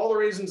this. All the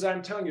reasons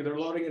I'm telling you, they're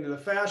loading into the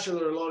fascia,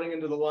 they're loading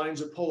into the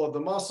lines of pull of the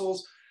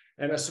muscles,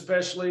 and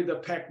especially the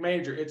pec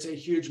major. It's a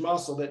huge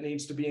muscle that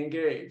needs to be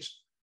engaged.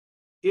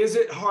 Is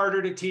it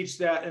harder to teach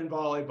that in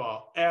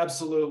volleyball?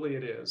 Absolutely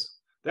it is.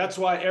 That's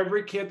why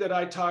every kid that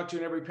I talk to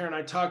and every parent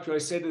I talk to, I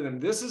say to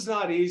them, this is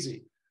not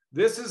easy.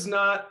 This is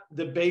not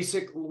the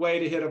basic way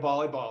to hit a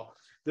volleyball.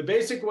 The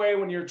basic way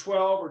when you're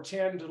 12 or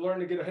 10 to learn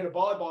to hit a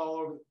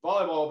volleyball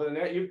over the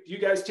net, you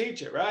guys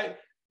teach it, right?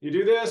 You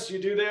do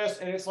this,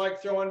 and it's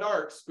like throwing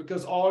darts,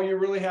 because all you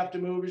really have to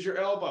move is your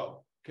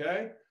elbow,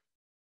 okay?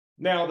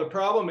 Now, the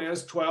problem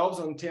is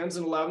 12s and 10s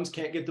and 11s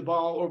can't get the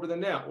ball over the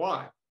net.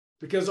 Why?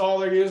 Because all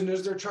they're using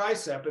is their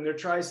tricep, and their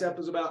tricep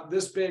is about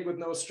this big with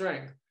no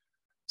strength.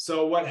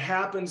 So what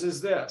happens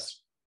is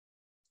this.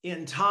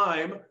 In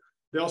time,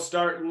 they'll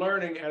start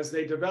learning as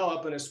they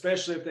develop, and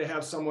especially if they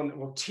have someone that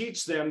will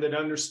teach them that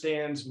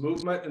understands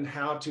movement and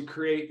how to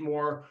create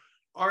more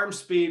arm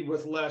speed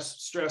with less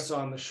stress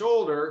on the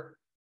shoulder,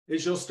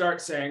 is you'll start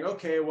saying,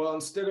 okay, well,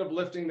 instead of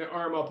lifting the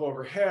arm up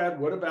overhead,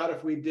 what about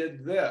if we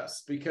did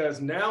this?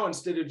 Because now,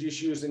 instead of just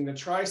using the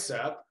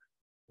tricep,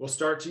 we'll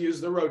start to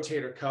use the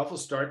rotator cuff, we'll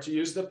start to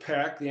use the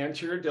pec, the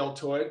anterior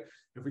deltoid.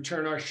 If we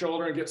turn our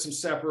shoulder and get some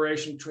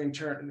separation between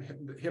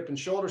hip and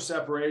shoulder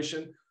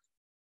separation,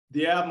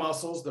 the ab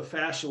muscles, the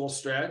fascia will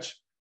stretch,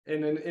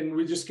 and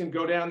we just can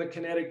go down the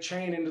kinetic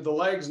chain into the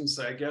legs and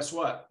say, guess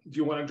what? Do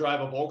you want to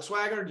drive a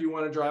Volkswagen or do you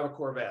want to drive a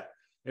Corvette?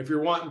 If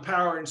you're wanting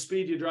power and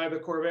speed, you drive the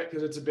Corvette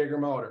because it's a bigger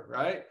motor,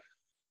 right?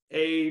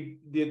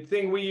 The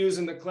thing we use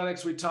in the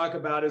clinics we talk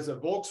about is a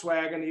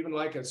Volkswagen, even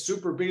like a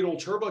Super Beetle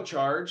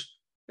turbocharged,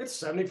 it's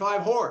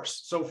 75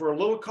 horse. So for a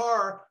little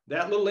car,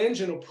 that little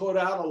engine will put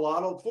out a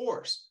lot of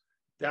force.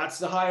 That's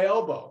the high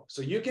elbow.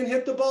 So you can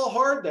hit the ball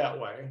hard that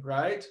way,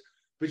 right?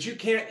 But you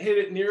can't hit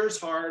it near as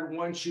hard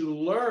once you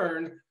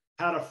learn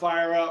how to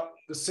fire up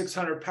the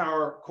 600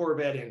 power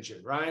Corvette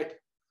engine, right?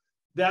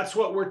 That's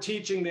what we're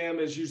teaching them,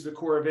 is use the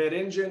Corvette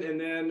engine. And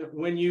then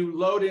when you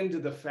load into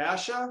the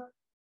fascia,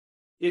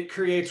 it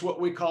creates what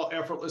we call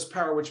effortless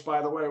power, which,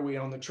 by the way, we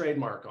own the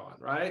trademark on,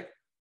 right?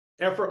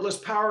 Effortless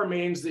power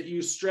means that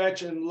you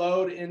stretch and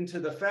load into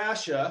the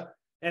fascia,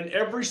 and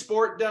every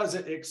sport does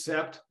it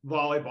except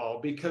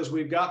volleyball, because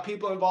we've got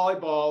people in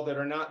volleyball that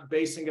are not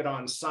basing it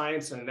on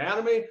science and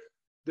anatomy.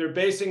 They're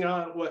basing it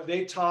on what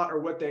they taught or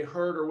what they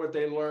heard or what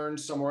they learned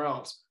somewhere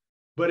else.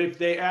 But if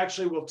they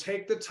actually will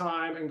take the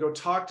time and go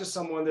talk to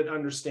someone that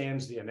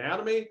understands the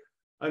anatomy,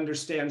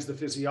 understands the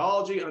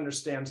physiology,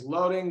 understands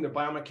loading, the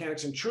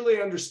biomechanics, and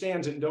truly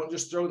understands it, and don't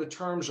just throw the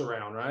terms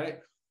around, right?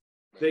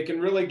 They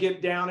can really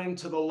get down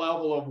into the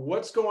level of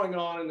what's going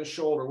on in the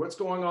shoulder, what's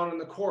going on in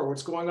the core,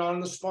 what's going on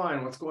in the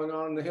spine, what's going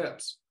on in the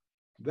hips.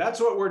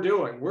 That's what we're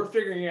doing. We're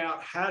figuring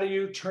out how do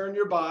you turn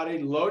your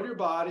body, load your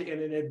body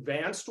in an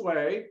advanced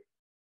way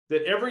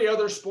that every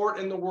other sport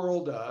in the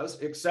world does,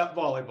 except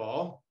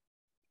volleyball.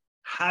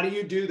 How do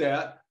you do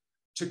that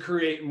to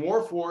create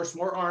more force,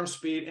 more arm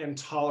speed, and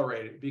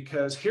tolerate it?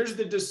 Because here's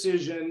the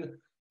decision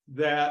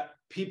that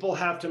people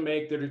have to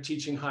make that are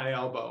teaching high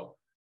elbow.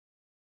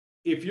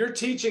 If you're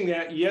teaching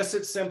that, yes,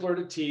 it's simpler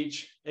to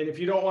teach. And if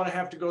you don't want to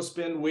have to go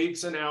spend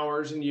weeks and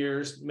hours and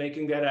years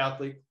making that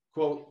athlete,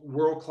 quote,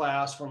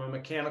 world-class from a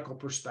mechanical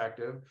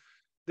perspective,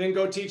 then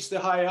go teach the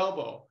high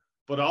elbow.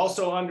 But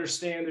also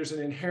understand there's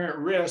an inherent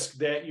risk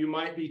that you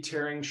might be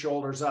tearing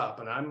shoulders up.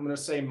 And I'm going to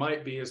say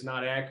might be is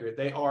not accurate.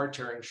 They are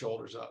tearing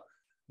shoulders up.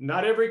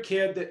 Not every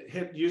kid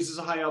that uses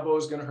a high elbow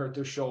is going to hurt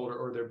their shoulder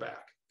or their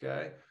back,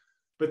 okay?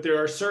 But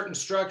there are certain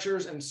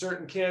structures and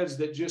certain kids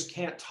that just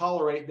can't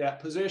tolerate that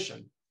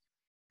position.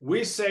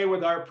 We say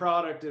with our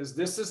product is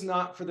this is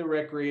not for the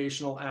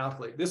recreational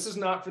athlete. This is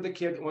not for the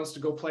kid that wants to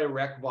go play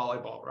rec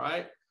volleyball,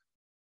 right?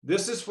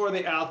 This is for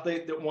the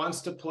athlete that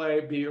wants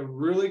to be a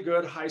really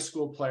good high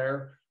school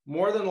player,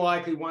 more than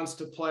likely wants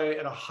to play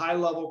at a high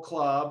level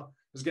club,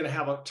 is going to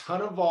have a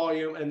ton of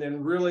volume, and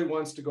then really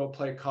wants to go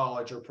play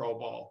college or pro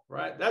ball,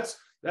 right?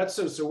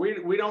 So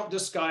we don't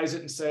disguise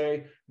it and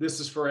say this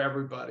is for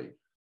everybody.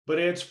 But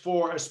it's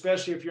for,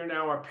 especially if you're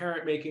now a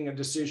parent making a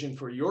decision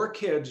for your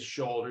kid's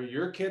shoulder,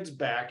 your kid's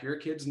back, your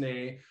kid's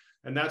knee.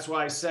 And that's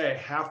why I say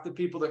half the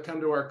people that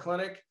come to our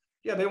clinic,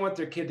 yeah, they want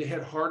their kid to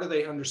hit harder.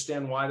 They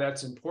understand why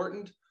that's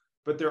important,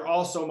 but they're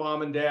also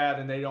mom and dad,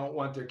 and they don't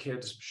want their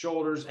kids'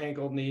 shoulders,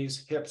 ankle,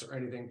 knees, hips, or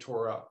anything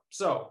tore up.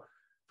 So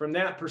from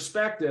that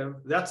perspective,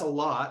 that's a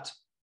lot.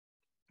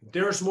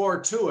 There's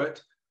more to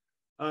it.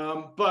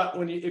 But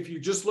if you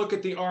just look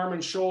at the arm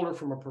and shoulder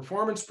from a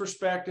performance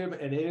perspective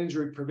and an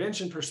injury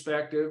prevention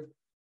perspective,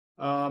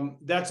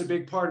 that's a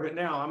big part of it.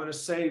 Now, I'm going to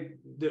say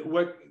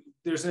that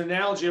there's an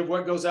analogy of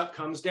what goes up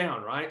comes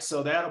down, right?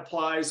 So that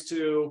applies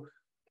to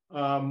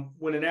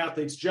when an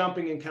athlete's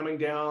jumping and coming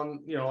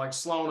down, like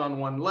Sloan on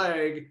one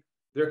leg,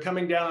 they're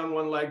coming down on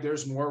one leg,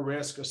 there's more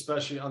risk,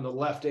 especially on the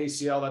left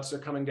ACL, they're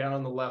coming down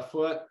on the left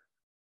foot.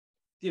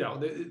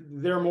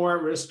 They're more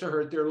at risk to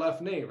hurt their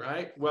left knee,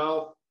 right?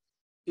 Well,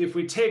 if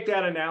we take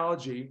that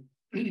analogy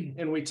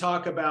and we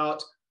talk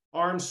about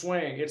arm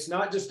swing, it's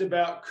not just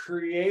about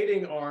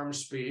creating arm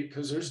speed,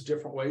 because there's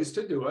different ways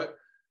to do it.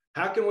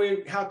 How can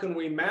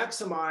we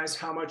maximize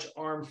how much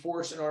arm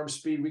force and arm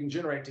speed we can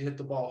generate to hit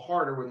the ball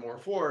harder with more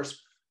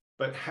force?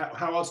 But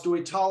how else do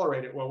we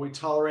tolerate it? Well, we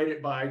tolerate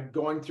it by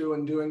going through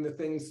and doing the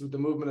things with the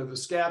movement of the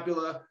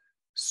scapula,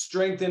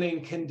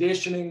 strengthening,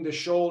 conditioning the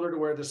shoulder to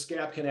where the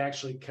scap can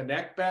actually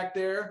connect back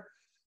there,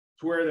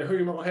 to where the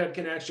humeral head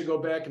can actually go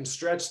back and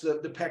stretch the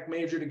pec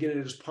major to get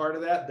it as part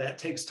of that. That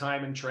takes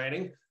time and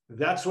training.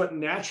 That's what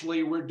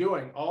naturally we're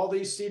doing. All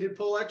these seated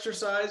pull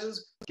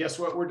exercises, guess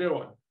what we're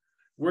doing?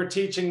 We're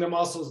teaching the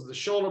muscles of the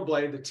shoulder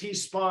blade, the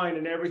T-spine,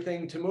 and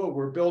everything to move.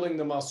 We're building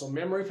the muscle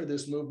memory for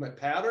this movement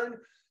pattern.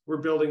 We're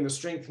building the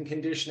strength and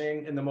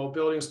conditioning and the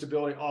mobility and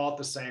stability all at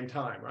the same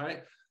time,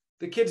 right?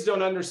 The kids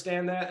don't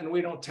understand that, and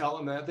we don't tell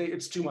them that.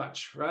 It's too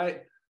much,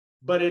 right?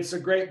 But it's a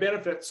great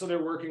benefit. So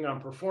they're working on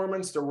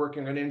performance. They're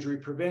working on injury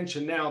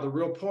prevention. Now, the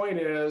real point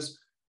is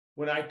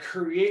when I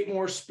create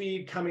more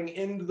speed coming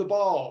into the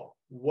ball,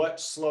 what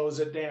slows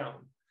it down?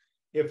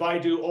 If I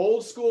do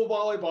old school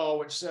volleyball,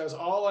 which says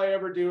all I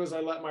ever do is I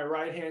let my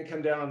right hand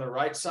come down on the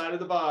right side of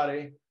the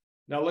body.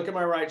 Now look at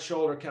my right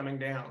shoulder coming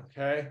down,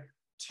 okay?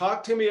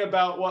 Talk to me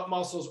about what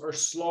muscles are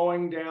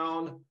slowing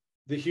down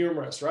the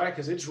humerus, right?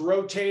 Because it's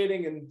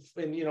rotating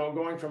and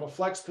going from a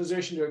flex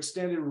position to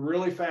extended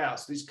really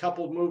fast. These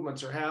coupled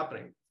movements are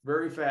happening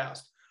very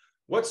fast.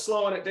 What's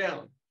slowing it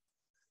down?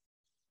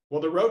 Well,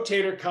 the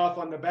rotator cuff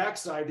on the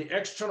backside, the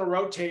external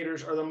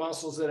rotators are the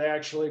muscles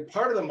that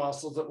part of the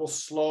muscles that will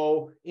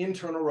slow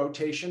internal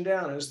rotation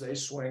down as they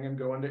swing and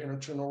go into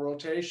internal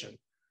rotation.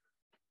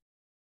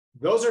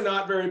 Those are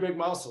not very big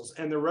muscles.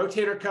 And the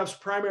rotator cuff's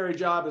primary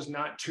job is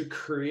not to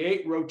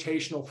create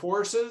rotational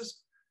forces.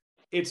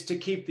 It's to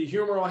keep the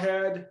humeral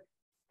head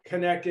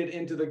connected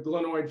into the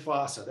glenoid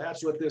fossa.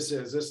 That's what this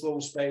is, this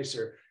little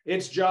spacer.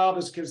 Its job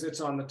is, because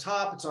it's on the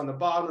top, it's on the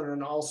bottom, and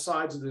on all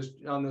sides of this,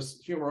 on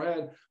this humeral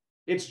head,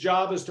 its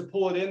job is to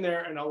pull it in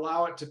there and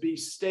allow it to be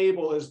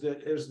stable as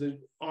the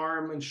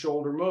arm and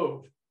shoulder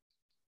move.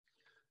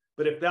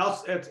 But if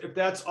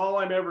that's all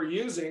I'm ever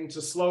using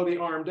to slow the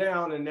arm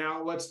down, and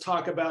now let's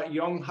talk about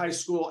young high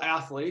school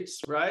athletes,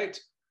 right?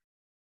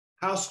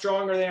 How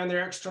strong are they on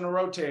their external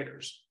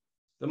rotators?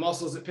 The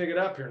muscles that pick it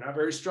up here, not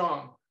very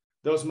strong.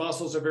 Those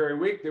muscles are very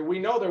weak. We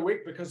know they're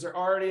weak because they're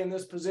already in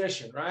this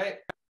position, right?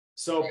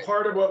 So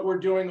part of what we're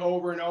doing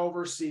over and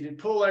over, seated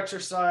pull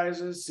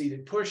exercises,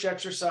 seated push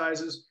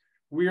exercises,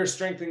 we are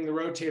strengthening the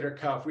rotator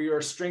cuff. We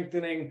are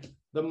strengthening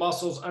the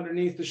muscles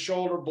underneath the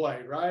shoulder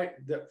blade, right?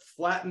 That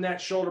flatten that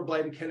shoulder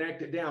blade and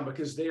connect it down,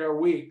 because they are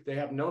weak. They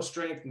have no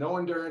strength, no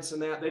endurance in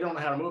that. They don't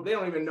know how to move. They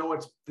don't even know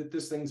that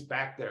this thing's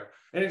back there.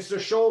 And it's the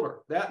shoulder.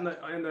 That and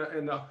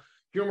the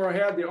humeral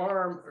head, the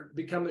arm,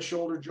 become the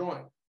shoulder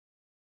joint.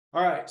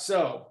 All right,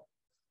 so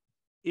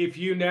if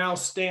you now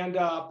stand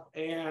up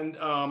and,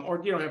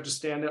 or you don't have to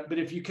stand up, but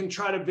if you can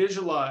try to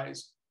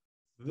visualize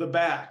the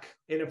back,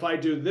 and if I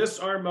do this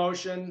arm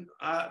motion,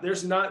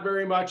 there's not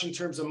very much in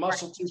terms of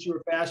muscle tissue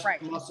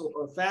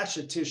or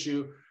fascia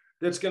tissue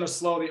that's going to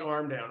slow the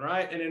arm down,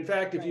 right? And in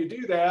fact, if you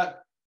do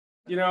that,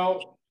 you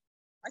know,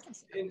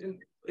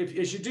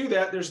 if you do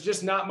that, there's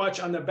just not much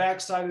on the back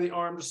side of the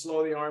arm to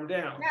slow the arm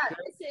down. Yeah,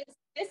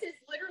 this is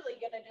literally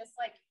going to just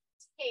like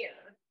tear.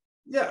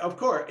 Yeah, of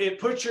course. It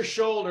puts your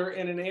shoulder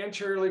in an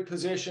anteriorly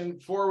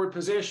positioned, forward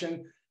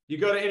position. You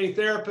go to any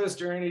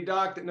therapist or any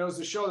doc that knows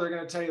the shoulder, they're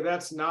going to tell you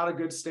that's not a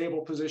good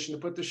stable position to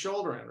put the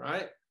shoulder in,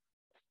 right?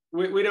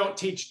 We don't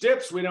teach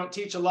dips. We don't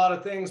teach a lot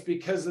of things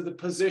because of the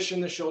position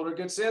the shoulder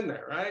gets in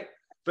there, right?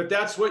 But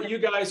that's what you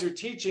guys are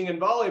teaching in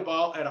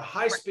volleyball at a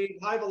high speed,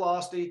 high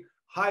velocity,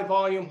 high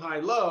volume, high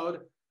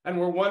load. And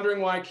we're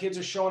wondering why kids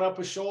are showing up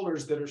with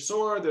shoulders that are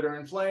sore, that are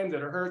inflamed,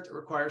 that are hurt, that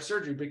require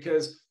surgery,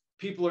 because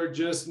people are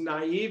just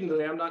naive.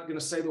 And I'm not going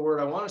to say the word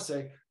I want to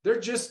say. They're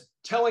just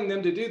telling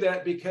them to do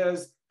that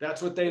because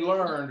that's what they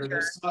learned, or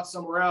they saw it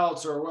somewhere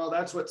else, or, well,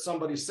 that's what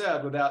somebody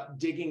said, without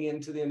digging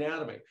into the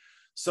anatomy.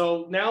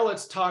 So now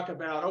let's talk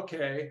about,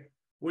 okay,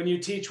 when you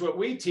teach what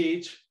we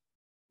teach,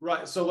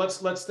 right? So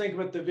let's think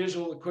about the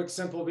visual. A quick,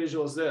 simple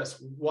visual is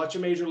this: watch a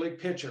major league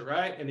pitcher,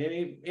 right? In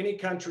any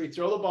country,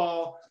 throw the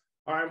ball.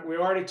 All right, we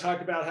already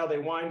talked about how they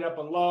wind up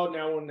and load.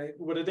 Now,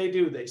 what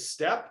do? They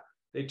step,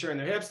 they turn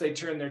their hips, they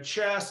turn their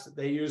chest,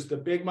 they use the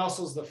big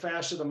muscles, the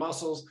fascia, the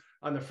muscles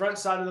on the front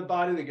side of the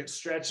body. They get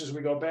stretched as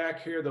we go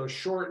back here. Those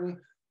shorten.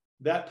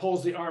 That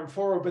pulls the arm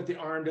forward, but the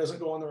arm doesn't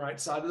go on the right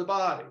side of the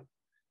body.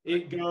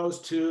 It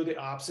goes to the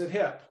opposite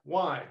hip.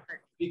 Why?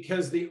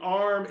 Because the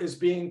arm is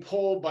being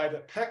pulled by the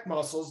pec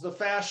muscles, the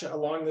fascia,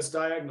 along this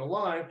diagonal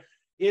line.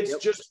 It's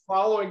just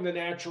following the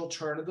natural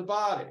turn of the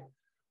body.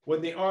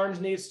 When the arm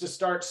needs to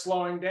start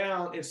slowing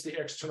down, it's the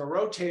external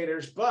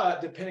rotators, but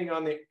depending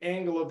on the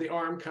angle of the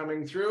arm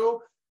coming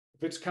through,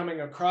 if it's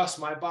coming across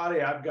my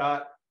body, I've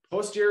got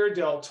posterior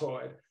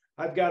deltoid.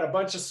 I've got a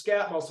bunch of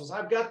scap muscles.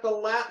 I've got the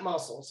lat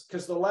muscles,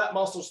 because the lat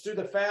muscles through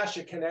the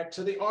fascia connect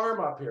to the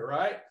arm up here,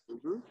 right?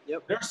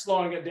 Yep. They're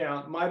slowing it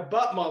down. My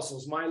butt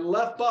muscles, my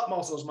left butt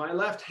muscles, my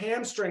left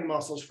hamstring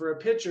muscles for a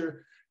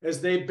pitcher, as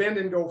they bend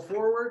and go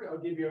forward. I'll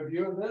give you a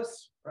view of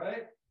this,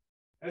 right?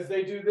 As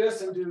they do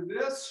this and do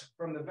this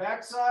from the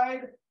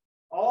backside,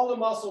 all the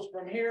muscles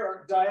from here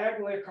are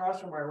diagonally across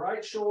from my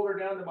right shoulder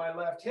down to my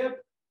left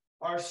hip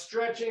are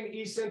stretching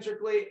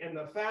eccentrically, and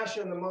the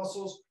fascia and the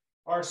muscles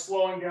are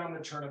slowing down the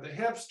turn of the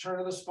hips, turn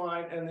of the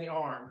spine, and the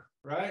arm,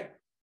 right?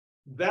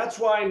 That's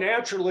why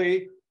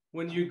naturally,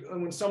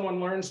 when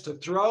someone learns to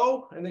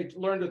throw, and they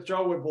learn to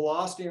throw with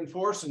velocity and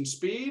force and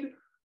speed,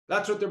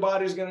 that's what their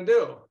body's going to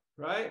do,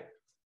 right?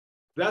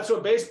 That's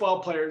what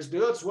baseball players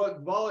do. It's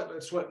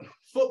what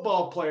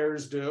football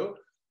players do.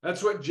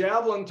 That's what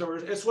javelin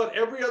throwers. It's what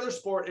every other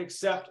sport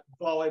except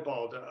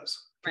volleyball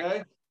does, okay?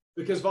 Right.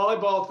 Because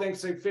volleyball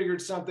thinks they've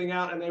figured something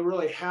out, and they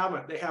really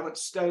haven't. They haven't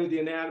studied the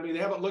anatomy. They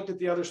haven't looked at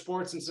the other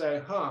sports and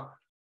say,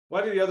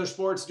 why do the other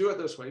sports do it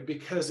this way?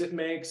 Because it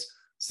makes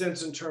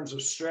sense in terms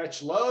of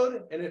stretch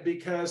load, and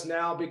because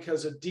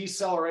of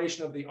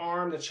deceleration of the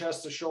arm, the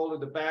chest, the shoulder,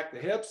 the back, the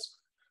hips,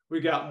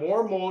 we've got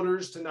more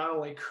motors to not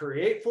only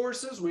create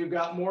forces, we've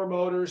got more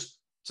motors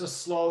to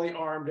slow the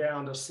arm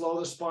down, to slow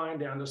the spine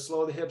down, to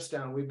slow the hips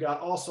down. We've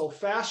got also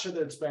fascia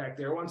that's back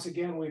there. Once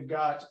again, we've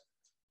got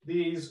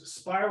these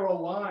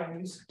spiral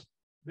lines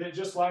that,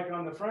 just like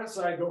on the front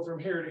side, go from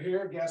here to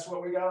here. Guess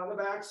what we got on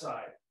the back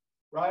side,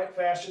 right?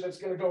 Fascia that's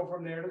going to go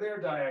from there to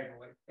there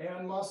diagonally,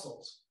 and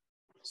muscles.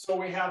 So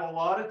we have a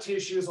lot of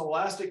tissues,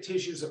 elastic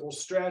tissues, that will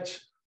stretch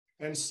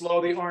and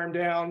slow the arm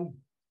down.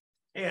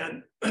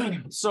 And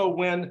so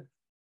when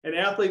an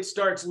athlete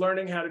starts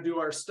learning how to do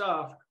our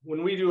stuff,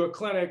 when we do a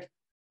clinic,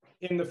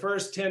 in the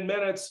first 10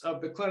 minutes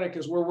of the clinic,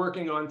 as we're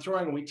working on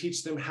throwing, we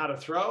teach them how to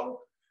throw.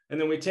 And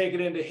then we take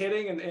it into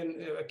hitting,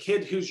 and a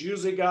kid who's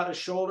usually got a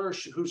shoulder,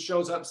 who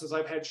shows up and says,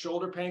 I've had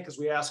shoulder pain, because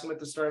we ask them at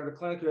the start of the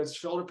clinic who has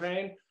shoulder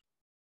pain,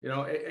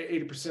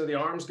 80% of the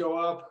arms go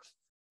up.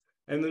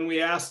 And then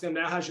we ask them,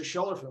 now how's your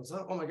shoulder feel?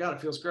 Oh my God,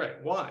 it feels great.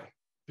 Why?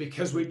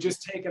 Because we've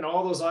just taken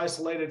all those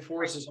isolated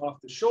forces off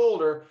the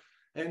shoulder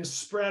and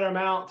spread them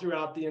out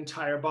throughout the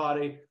entire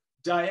body,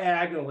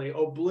 diagonally,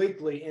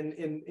 obliquely,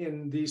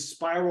 in these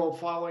spiral,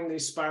 following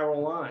these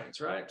spiral lines,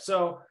 right?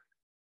 So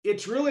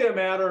it's really a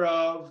matter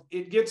of,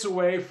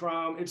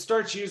 it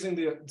starts using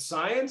the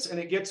science, and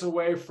it gets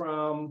away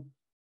from,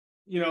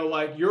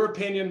 like your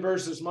opinion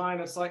versus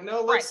mine. It's like,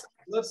 no,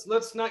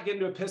 let's not get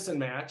into a pissing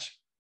match,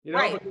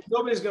 because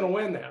nobody's going to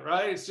win that,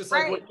 right? It's just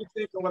like what you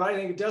think and what I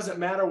think. It doesn't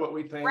matter what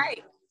we think.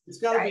 Right. It's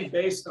got to be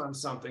based on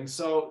something.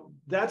 So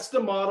that's the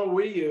model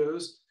we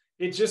use.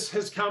 it just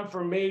has come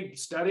from me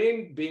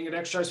studying, being an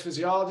exercise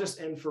physiologist,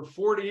 and for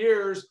 40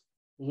 years,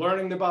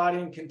 learning the body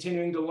and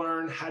continuing to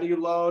learn how do you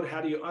load,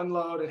 how do you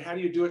unload, and how do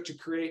you do it to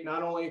create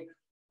not only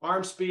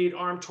arm speed,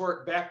 arm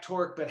torque, back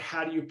torque, but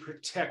how do you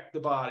protect the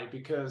body?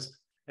 Because,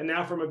 and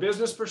now from a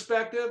business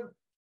perspective,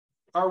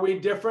 are we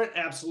different?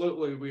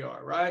 Absolutely we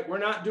are, right? We're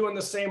not doing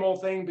the same old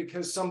thing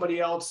because somebody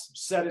else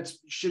said it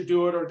should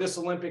do it or this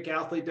Olympic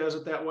athlete does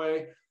it that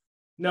way.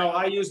 No,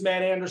 I use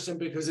Matt Anderson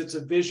because it's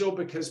a visual,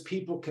 because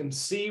people can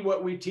see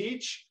what we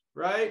teach,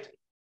 right?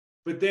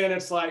 But then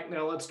it's like,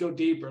 now let's go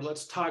deeper.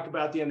 Let's talk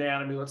about the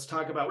anatomy. Let's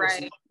talk about what's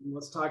loading.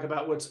 Let's talk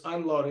about what's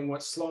unloading,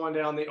 what's slowing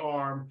down the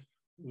arm.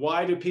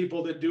 Why do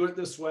people that do it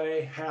this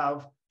way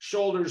have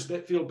shoulders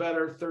that feel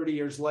better 30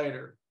 years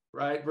later,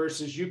 right?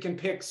 Versus you can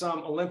pick some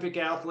Olympic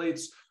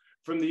athletes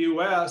from the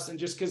US, and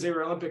just because they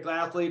were Olympic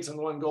athletes and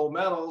won gold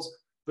medals,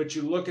 but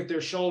you look at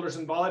their shoulders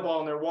in volleyball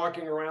and they're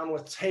walking around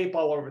with tape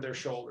all over their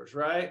shoulders,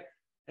 right?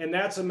 And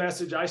that's a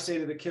message I say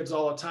to the kids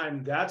all the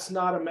time. That's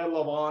not a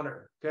medal of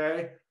honor,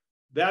 okay?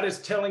 That is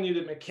telling you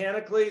that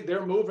mechanically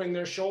they're moving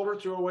their shoulder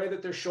through a way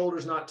that their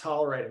shoulder's not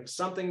tolerating.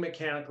 Something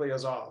mechanically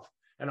is off.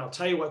 And I'll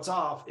tell you what's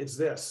off, it's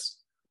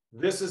this.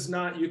 This is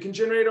not, you can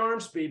generate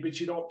arm speed, but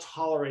you don't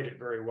tolerate it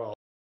very well.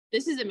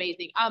 This is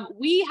amazing.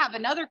 We have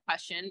another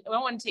question. I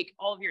don't want to take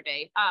all of your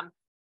day.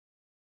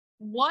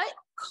 What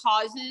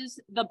causes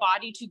the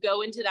body to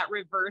go into that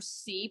reverse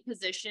C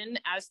position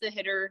as the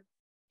hitter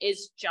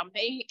is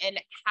jumping, and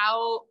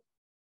how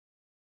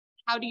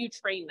do you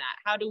train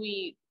that?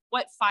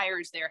 What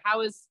fires there?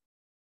 How is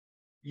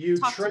you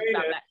train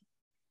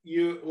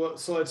it? Well,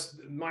 so it's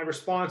my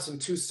response in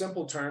two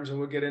simple terms, and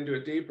we'll get into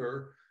it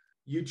deeper.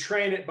 You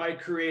train it by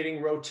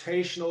creating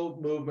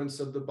rotational movements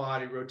of the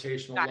body,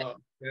 rotational load.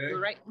 Okay? You're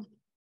right.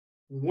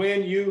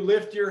 When you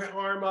lift your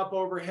arm up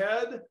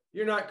overhead,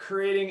 you're not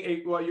creating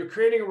you're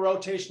creating a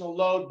rotational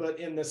load,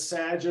 but in the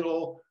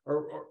sagittal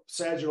or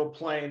sagittal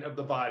plane of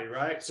the body,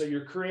 right? So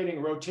you're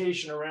creating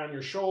rotation around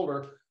your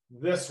shoulder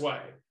this way.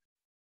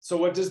 So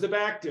what does the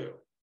back do?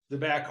 The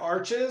back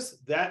arches,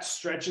 that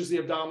stretches the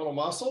abdominal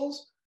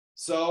muscles.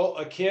 So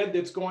a kid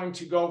that's going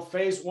to go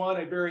phase one,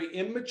 a very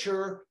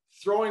immature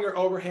throwing or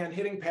overhand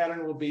hitting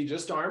pattern, will be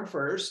just arm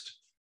first.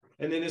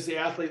 And then as the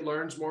athlete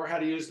learns more how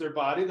to use their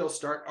body, they'll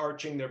start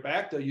arching their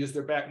back. They'll use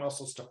their back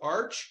muscles to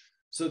arch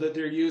so that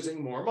they're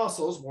using more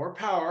muscles, more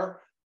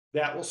power.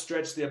 That will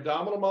stretch the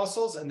abdominal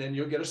muscles, and then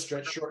you'll get a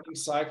stretch shortening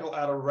cycle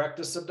out of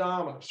rectus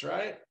abdominis,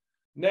 right?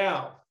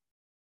 Now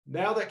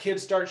that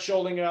kids start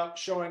showing up,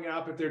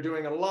 if they're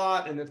doing a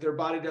lot and if their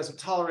body doesn't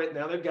tolerate,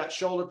 now they've got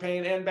shoulder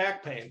pain and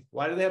back pain.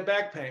 Why do they have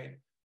back pain?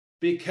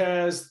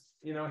 Because,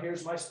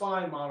 here's my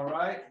spine model,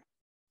 right?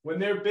 When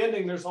they're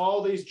bending, there's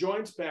all these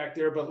joints back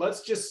there, but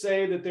let's just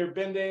say that they're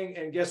bending,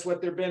 and guess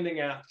what they're bending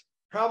at?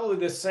 Probably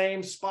the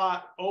same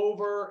spot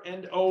over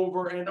and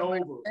over and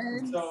over.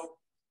 And so,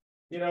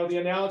 the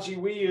analogy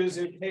we use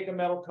is take a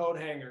metal coat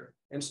hanger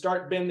and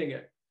start bending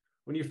it.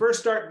 When you first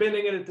start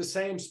bending it at the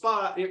same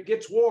spot, it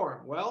gets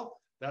warm.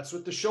 Well, that's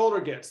what the shoulder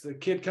gets. The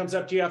kid comes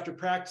up to you after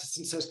practice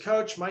and says,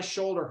 "Coach, my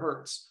shoulder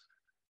hurts."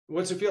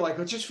 What's it feel like?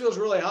 It just feels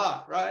really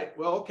hot, right?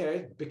 Well,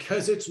 okay,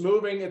 because it's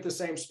moving at the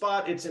same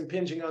spot, it's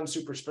impinging on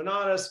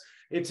supraspinatus,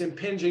 it's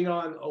impinging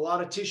on a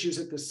lot of tissues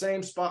at the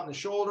same spot in the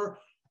shoulder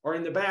or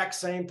in the back,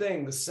 same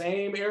thing. The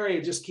same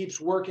area just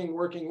keeps working.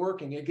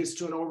 It gets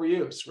to an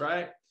overuse,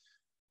 right?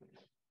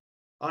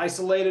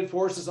 Isolated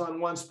forces on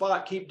one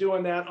spot, keep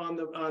doing that on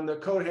the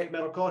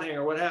metal coat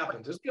hanger. What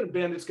happens? It's going to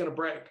bend, it's going to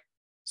break.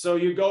 So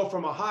you go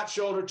from a hot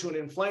shoulder to an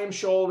inflamed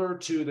shoulder,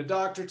 to the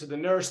doctor, to the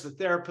nurse, the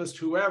therapist,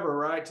 whoever,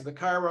 right? To the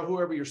chiro,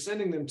 whoever you're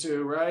sending them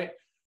to, right?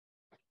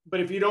 But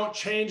if you don't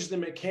change the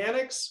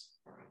mechanics,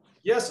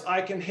 yes,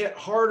 I can hit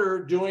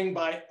harder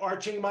by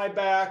arching my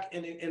back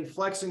and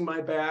flexing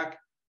my back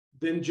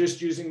than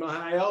just using my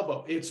high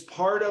elbow. It's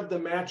part of the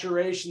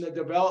maturation, the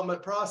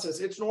development process.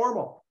 It's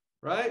normal,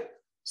 right?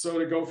 So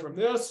to go from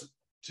this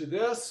to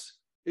this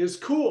is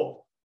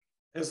cool.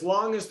 As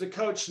long as the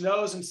coach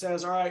knows and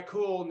says, all right,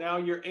 cool, now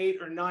you're 8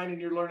 or 9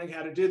 and you're learning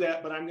how to do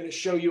that, but I'm going to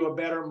show you a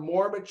better,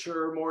 more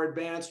mature, more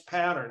advanced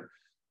pattern.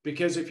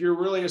 Because if you're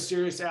really a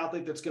serious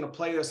athlete that's going to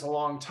play this a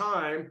long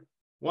time,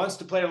 wants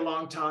to play a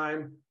long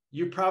time,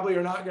 you probably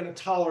are not going to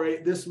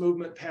tolerate this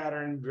movement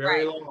pattern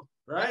very long,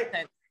 right?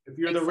 Okay. If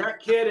you're the rec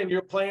kid and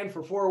you're playing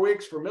for 4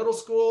 weeks for middle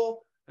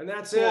school and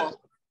that's it,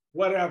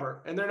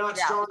 whatever. And they're not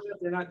strong enough,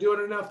 they're not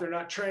doing enough, they're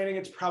not training,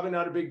 it's probably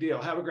not a big deal.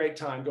 Have a great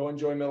time. Go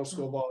enjoy middle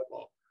school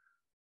volleyball.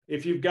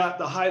 If you've got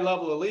the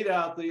high-level elite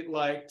athlete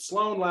like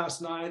Sloan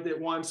last night that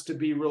wants to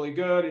be really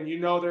good, and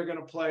they're going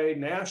to play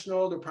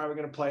national, they're probably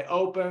going to play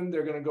open,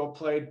 they're going to go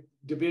play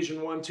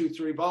Division 1, 2,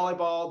 3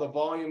 volleyball, the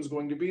volume's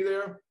going to be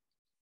there.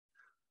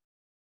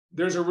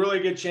 There's a really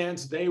good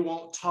chance they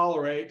won't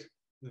tolerate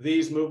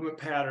these movement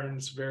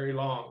patterns very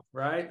long,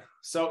 right?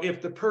 So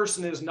if the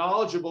person is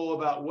knowledgeable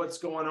about what's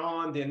going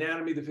on, the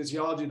anatomy, the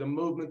physiology, the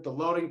movement, the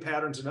loading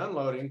patterns and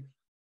unloading,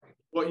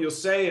 what you'll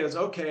say is,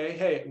 okay,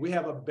 hey, we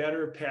have a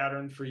better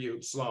pattern for you,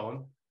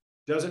 Sloan.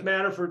 Doesn't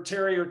matter for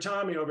Terry or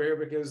Tommy over here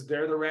because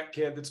they're the rec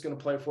kid that's going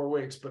to play 4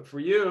 weeks. But for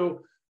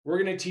you,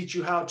 we're going to teach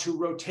you how to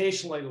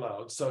rotationally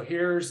load. So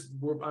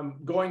I'm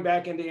going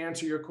back in to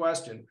answer your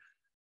question.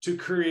 To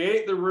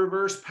create the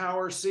reverse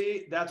power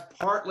C, that's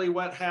partly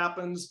what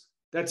happens.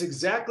 That's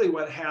exactly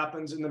what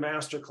happens in the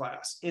master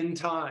class in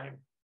time.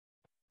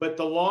 But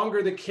the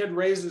longer the kid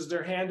raises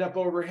their hand up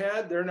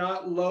overhead, they're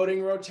not loading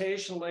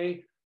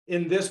rotationally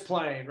in this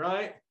plane,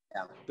 right?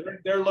 Yeah.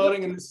 They're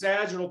loading in the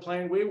sagittal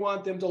plane. We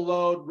want them to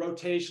load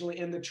rotationally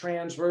in the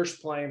transverse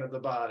plane of the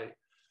body.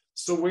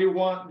 So we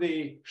want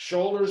the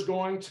shoulders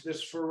going to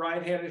this for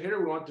right-handed hitter.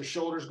 We want the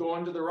shoulders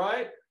going to the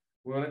right.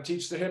 We want to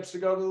teach the hips to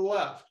go to the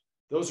left.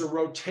 Those are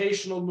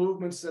rotational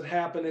movements that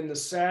happen in the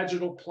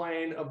sagittal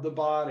plane of the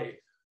body.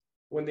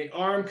 When the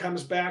arm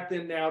comes back,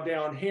 then now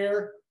down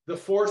here, the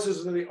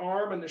forces of the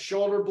arm and the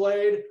shoulder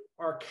blade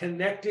are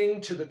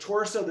connecting to the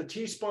torso, the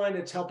T-spine.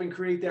 It's helping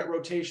create that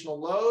rotational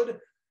load.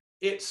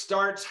 It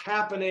starts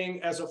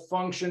happening as a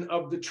function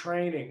of the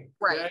training.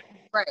 Right, okay?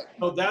 right.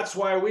 So that's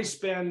why we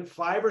spend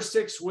 5 or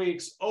 6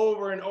 weeks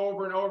over and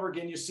over and over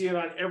again. You see it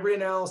on every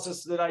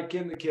analysis that I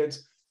give the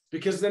kids,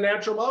 because the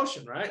natural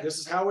motion, right? This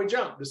is how we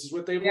jump. This is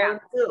what they've learned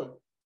to do.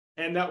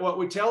 And that what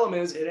we tell them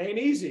is, it ain't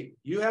easy.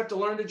 You have to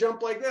learn to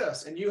jump like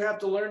this, and you have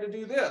to learn to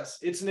do this.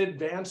 It's an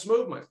advanced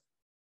movement.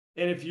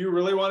 And if you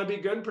really want to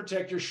be good and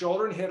protect your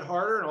shoulder and hit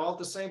harder and all at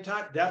the same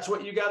time, that's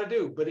what you got to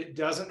do. But it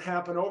doesn't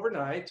happen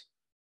overnight.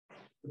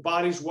 The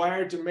body's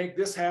wired to make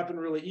this happen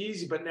really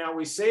easy. But now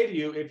we say to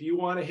you, if you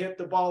want to hit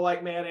the ball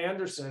like Matt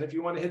Anderson, if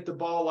you want to hit the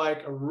ball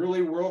like a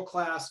really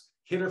world-class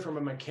hitter from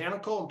a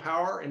mechanical and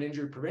power and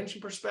injury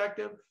prevention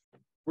perspective,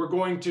 we're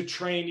going to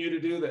train you to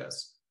do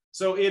this.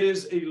 So it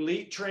is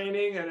elite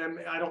training, and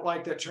I don't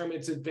like that term.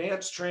 It's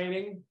advanced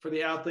training for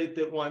the athlete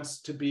that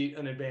wants to be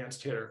an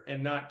advanced hitter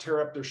and not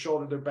tear up their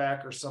shoulder, their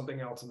back, or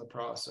something else in the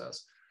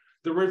process.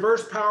 The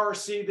reverse power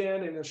C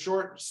then, in a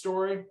short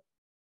story,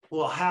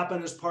 will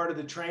happen as part of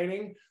the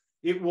training.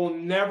 It will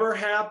never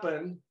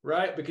happen,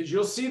 right? Because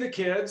you'll see the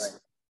kids. Right.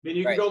 I mean,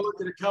 you can go look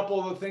at a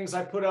couple of the things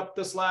I put up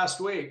this last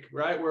week,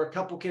 right? Where a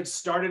couple kids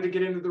started to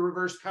get into the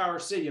reverse power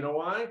C. You know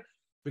why?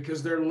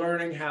 Because they're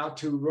learning how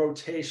to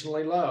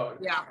rotationally load.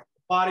 Yeah.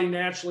 Body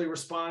naturally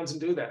responds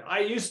and do that. I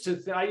used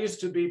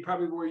to be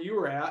probably where you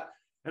were at,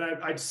 and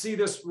I'd see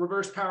this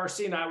reverse power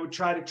C, and I would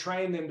try to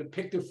train them to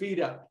pick their feet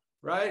up,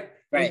 right?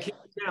 And keep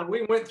it down.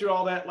 We went through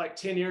all that like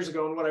 10 years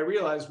ago, and what I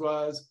realized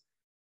was,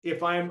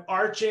 if I'm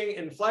arching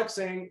and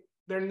flexing,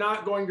 they're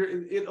not going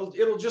to,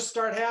 it'll just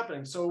start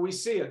happening. So we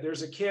see it.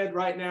 There's a kid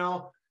right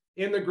now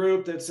in the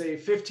group that's a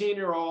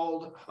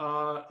 15-year-old.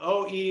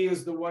 OE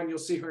is the one, you'll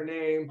see her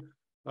name.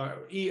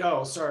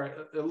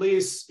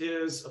 Elise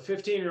is a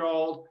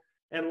 15-year-old.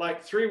 And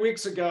like 3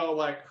 weeks ago,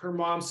 like her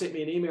mom sent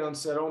me an email and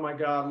said, "Oh my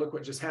God, look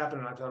what just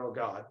happened." And I thought, oh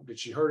God, did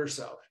she hurt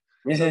herself?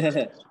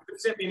 So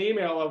sent me an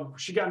email of,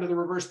 she got into the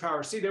reverse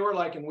power. See, they were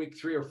like in week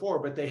 3 or 4,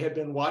 but they had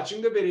been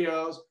watching the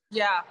videos.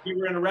 Yeah. We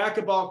were in a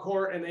racquetball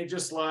court, and it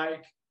just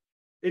like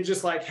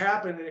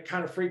happened, and it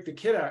kind of freaked the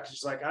kid out.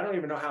 She's like, "I don't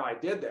even know how I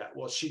did that."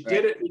 Well, she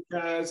did it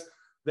because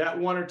that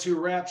 1 or 2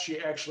 reps, she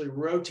actually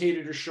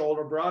rotated her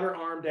shoulder, brought her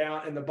arm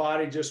down, and the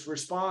body just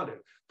responded.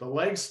 The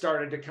legs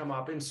started to come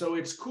up. And so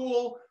it's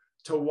cool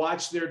to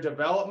watch their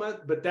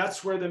development, but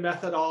that's where the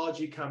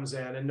methodology comes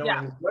in, and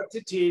knowing what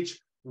to teach,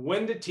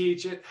 when to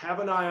teach it, have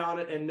an eye on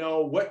it, and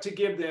know what to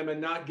give them, and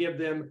not give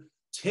them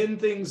 10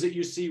 things that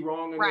you see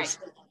wrong in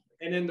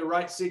and in the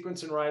right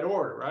sequence and right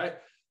order, right?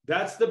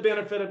 That's the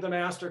benefit of the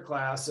master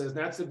classes.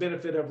 That's the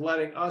benefit of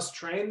letting us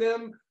train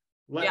them,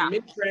 let me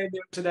train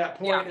them to that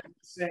point, and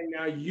saying,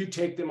 now you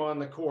take them on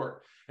the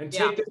court, and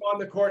take them on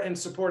the court and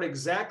support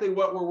exactly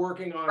what we're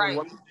working on right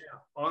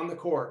now on the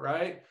court,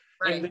 right?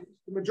 And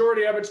the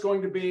majority of it's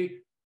going to be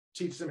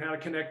teach them how to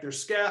connect their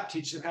scap,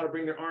 teach them how to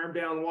bring their arm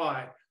down.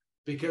 Why?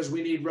 Because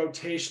we need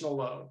rotational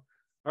load.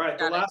 All right,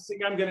 the last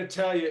thing I'm going to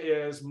tell you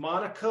is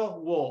Monica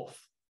Wolfe.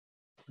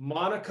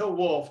 Monica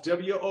Wolfe,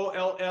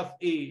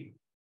 W-O-L-F-E.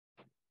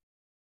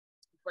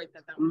 Write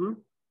that down. Mm-hmm.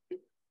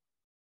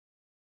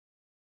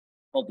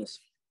 Hold this.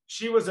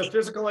 She was a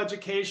physical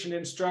education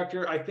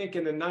instructor, I think,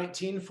 in the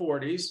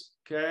 1940s,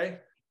 okay?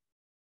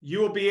 You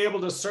will be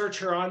able to search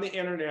her on the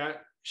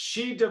internet.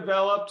 She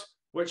developed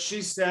what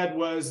she said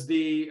was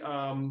the,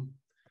 I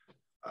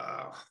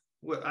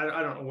don't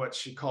know what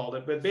she called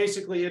it, but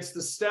basically it's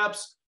the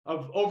steps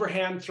of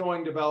overhand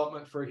throwing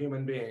development for a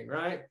human being,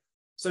 right?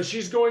 So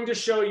she's going to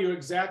show you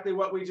exactly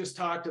what we just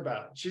talked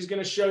about. She's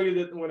going to show you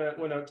that when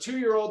a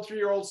 2-year-old,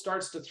 3-year-old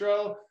starts to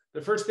throw,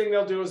 the first thing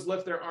they'll do is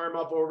lift their arm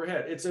up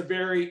overhead. It's a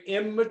very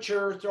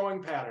immature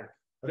throwing pattern,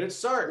 but it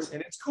starts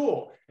and it's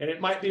cool. And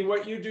it might be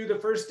what you do the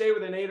first day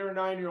with an 8 or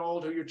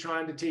 9-year-old who you're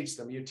trying to teach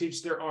them. You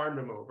teach their arm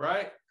to move,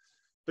 right?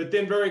 But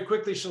then very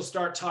quickly she'll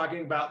start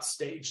talking about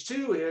stage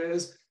 2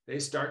 is they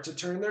start to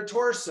turn their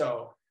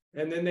torso,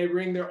 and then they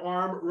bring their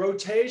arm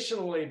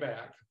rotationally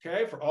back,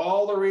 okay? For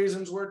all the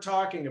reasons we're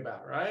talking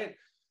about, right?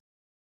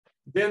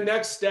 Then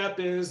next step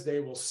is they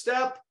will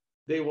step,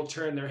 they will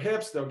turn their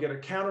hips, they'll get a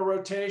counter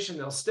rotation,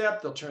 they'll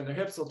step, they'll turn their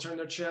hips, they'll turn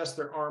their chest,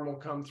 their arm will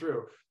come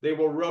through. They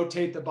will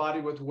rotate the body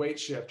with weight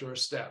shift or a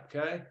step,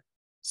 okay?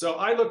 So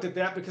I looked at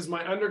that because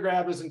my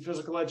undergrad was in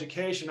physical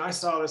education. I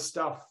saw this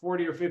stuff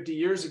 40 or 50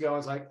 years ago. I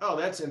was like, oh,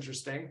 that's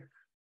interesting.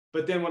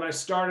 But then when I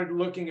started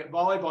looking at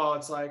volleyball,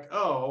 it's like,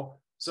 oh,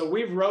 so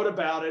we've wrote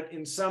about it.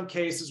 In some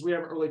cases, we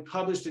haven't really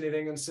published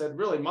anything and said,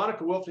 really,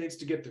 Monica Wolf needs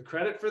to get the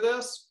credit for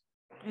this.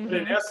 But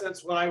in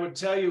essence, what I would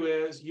tell you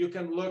is you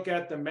can look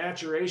at the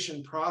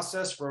maturation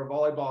process for a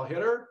volleyball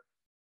hitter,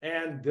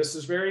 and this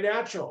is very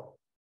natural.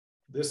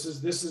 This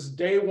is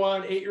day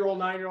one, 8-year-old,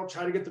 9-year-old,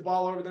 try to get the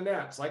ball over the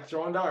net. It's like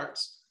throwing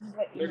darts.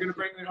 They're going to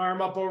bring the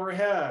arm up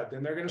overhead,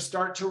 then they're going to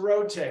start to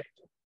rotate.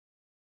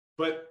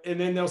 And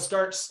then they'll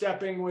start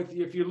stepping with,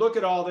 if you look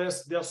at all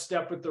this, they'll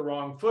step with the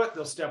wrong foot,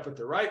 they'll step with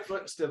the right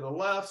foot instead of the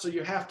left. So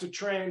you have to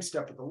train,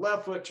 step with the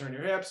left foot, turn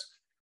your hips.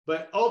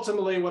 But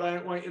ultimately, what I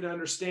want you to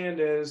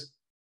understand is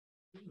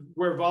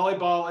where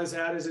volleyball is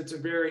at is it's a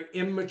very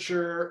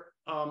immature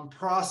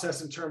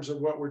process in terms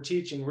of what we're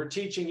teaching. We're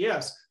teaching,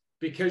 yes,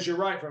 because you're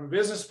right, from a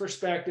business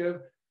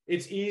perspective,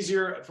 it's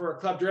easier for a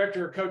club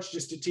director or coach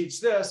just to teach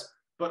this.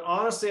 But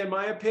honestly, in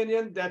my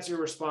opinion, that's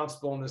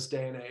irresponsible in this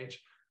day and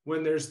age.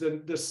 When there's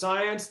the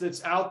science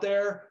that's out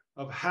there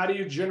of how do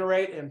you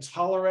generate and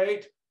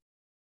tolerate,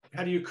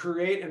 how do you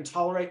create and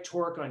tolerate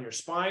torque on your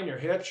spine, your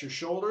hips, your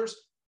shoulders,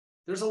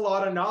 there's a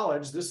lot of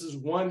knowledge. This is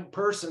one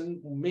person,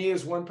 me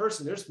as one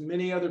person. There's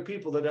many other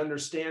people that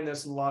understand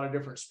this in a lot of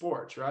different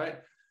sports, right?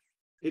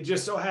 It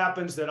just so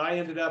happens that I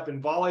ended up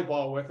in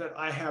volleyball with it.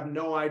 I have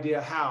no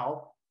idea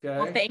how. Okay.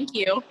 Well, thank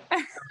you.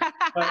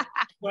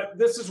 but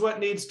this is what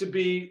needs to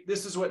be,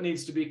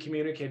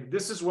 communicated.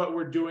 This is what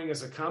we're doing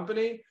as a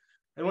company.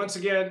 And once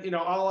again, you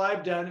know, all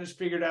I've done is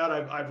figured out,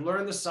 I've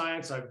learned the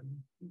science. I've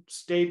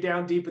stayed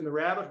down deep in the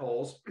rabbit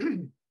holes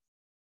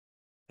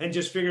and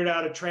just figured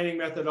out a training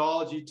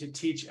methodology to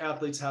teach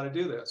athletes how to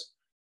do this.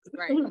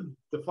 Right.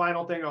 The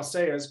final thing I'll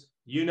say is,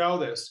 you know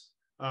this.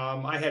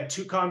 I had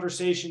 2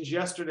 conversations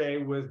yesterday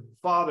with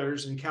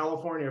fathers in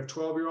California of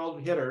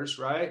 12-year-old hitters,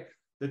 right?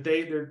 That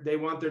they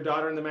want their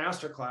daughter in the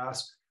master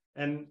class.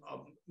 And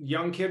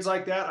young kids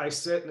like that, I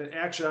sit and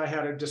actually I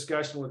had a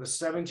discussion with a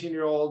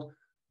 17-year-old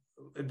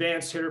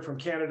advanced hitter from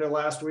Canada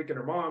last week, and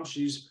her mom,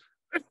 she's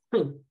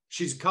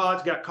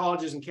got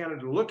colleges in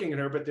Canada looking at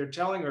her, but they're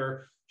telling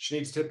her she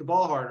needs to hit the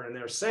ball harder. And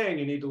they're saying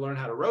you need to learn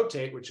how to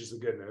rotate, which is the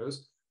good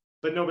news,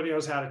 but nobody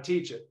knows how to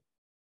teach it.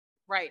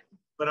 Right.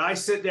 But I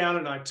sit down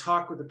and I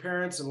talk with the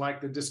parents, and like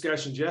the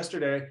discussions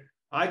yesterday,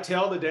 I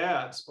tell the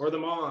dads or the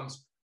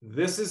moms,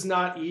 this is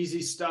not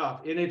easy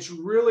stuff. And it's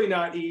really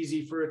not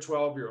easy for a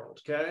 12-year-old.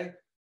 Okay.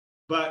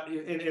 But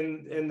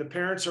and the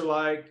parents are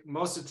like,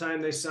 most of the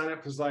time they sign up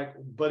because like,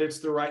 but it's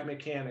the right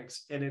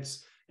mechanics.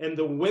 And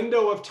the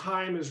window of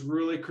time is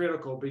really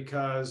critical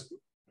because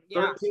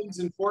 13s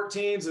and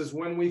 14s is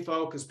when we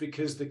focus,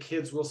 because the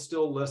kids will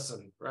still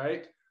listen,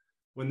 right?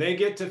 When they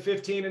get to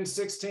 15 and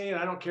 16,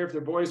 I don't care if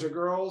they're boys or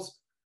girls,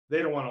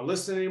 they don't want to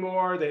listen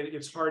anymore.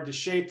 It's hard to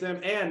shape them.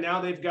 And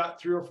now they've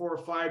got 3 or 4 or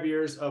 5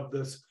 years of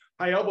this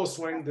high elbow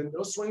swing, then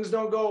those swings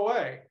don't go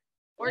away.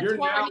 Or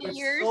 20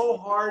 years, so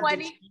hard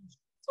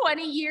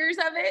 20 years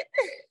of it.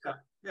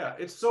 Yeah,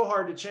 it's so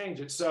hard to change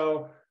it.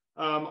 So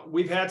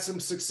we've had some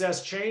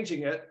success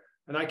changing it.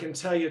 And I can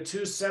tell you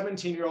 2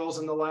 17-year-olds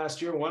in the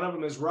last year. One of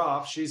them is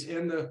Roth. She's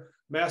in the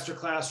master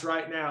class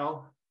right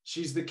now.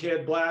 She's the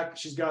kid, black.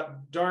 She's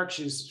got dark.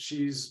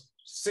 She's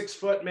 6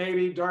 foot,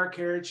 maybe, dark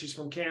haired. She's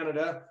from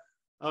Canada.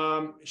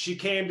 She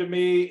came to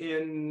me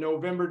in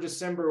November,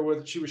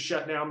 December she was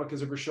shut down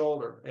because of her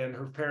shoulder, and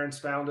her parents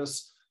found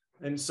us.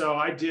 And so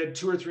I did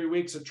 2 or 3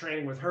 weeks of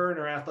training with her and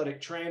her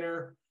athletic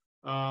trainer,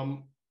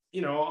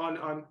 you know,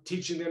 on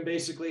teaching them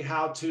basically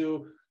how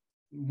to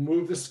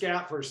move the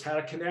scap first, how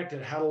to connect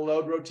it, how to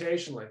load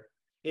rotationally.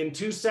 In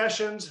 2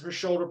 sessions, her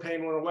shoulder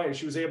pain went away.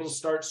 She was able to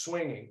start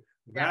swinging.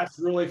 That's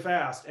really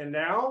fast. And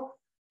now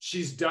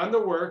she's done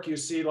the work. You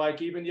see,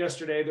 like even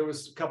yesterday, there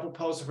was a couple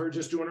posts of her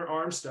just doing her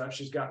arm stuff.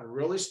 She's gotten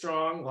really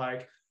strong,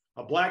 like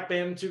a black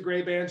band and 2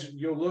 gray bands.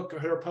 You'll look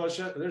at her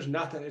push-up, there's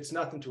nothing, it's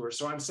nothing to her.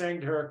 So I'm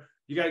saying to her,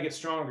 you got to get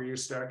stronger. You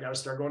got to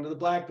start going to the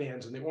black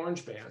bands and the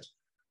orange bands.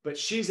 But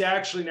she's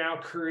actually now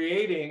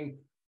creating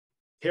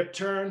hip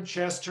turn,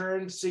 chest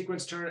turn,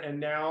 sequence turn, and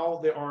now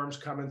the arms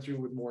coming through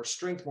with more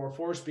strength, more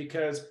force,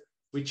 because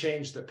we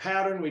changed the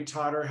pattern. We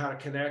taught her how to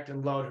connect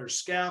and load her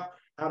scap,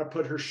 how to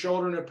put her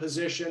shoulder in a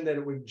position that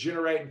it would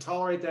generate and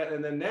tolerate that.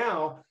 And then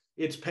now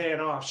it's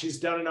paying off. She's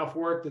done enough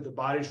work that the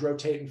body's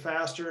rotating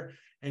faster,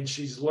 and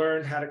she's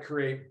learned how to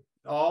create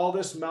all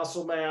this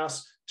muscle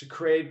mass to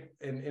create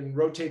and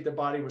rotate the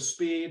body with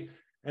speed.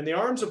 And the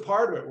arm's a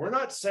part of it. We're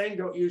not saying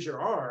don't use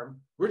your arm.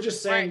 We're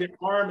just saying the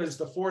arm is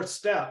the 4th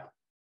step.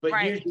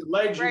 But use your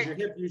legs, use your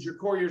hip, use your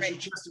core, use your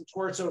chest and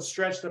torso,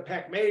 stretch the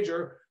pec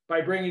major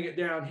by bringing it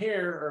down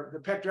here, or the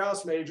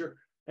pectoralis major,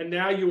 and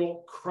now you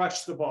will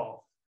crush the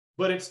ball.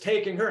 But it's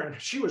taking her,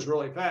 and she was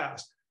really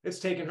fast. It's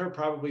taken her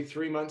probably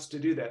 3 months to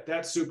do that.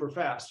 That's super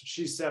fast.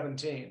 She's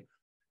 17.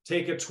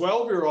 Take a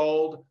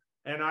 12-year-old,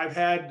 and I've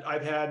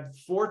had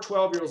 4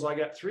 12-year-olds. I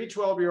got 3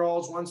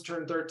 12-year-olds. One's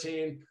turned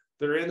 13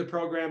 that are in the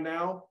program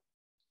now.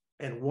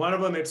 And one of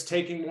them, it's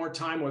taking more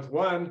time with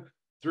one.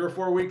 3 or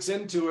 4 weeks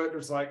into it,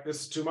 it's like,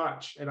 this is too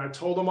much. And I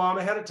told the mom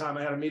ahead of time,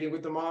 I had a meeting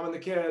with the mom and the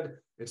kid.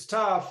 It's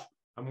tough.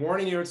 I'm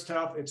warning you, it's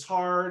tough. It's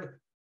hard.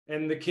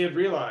 And the kid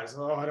realized,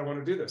 oh, I don't want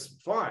to do this.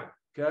 Fine.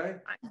 Okay.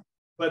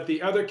 But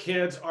the other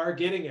kids are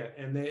getting it.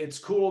 And it's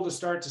cool to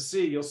start to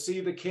see. You'll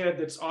see the kid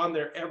that's on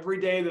there every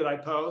day that I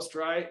post,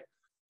 right?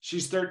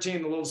 She's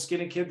 13, the little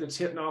skinny kid that's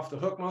hitting off the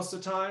hook most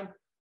of the time.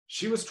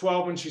 She was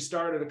 12 when she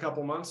started a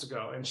couple months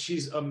ago, and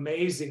she's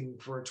amazing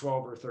for a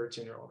 12 or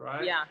 13-year-old,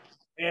 right? Yeah.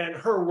 And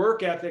her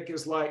work ethic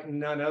is like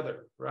none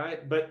other,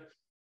 right? But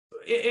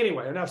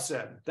anyway, enough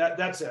said.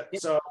 That's it.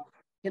 So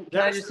can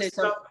I just say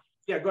something?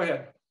 Yeah, go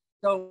ahead.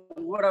 So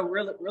what I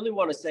really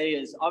want to say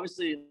is,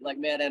 obviously, like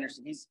Matt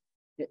Anderson,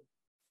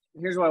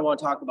 here's what I want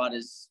to talk about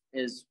is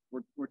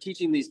we're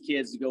teaching these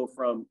kids to go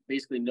from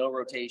basically no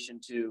rotation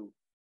to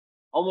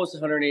almost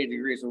 180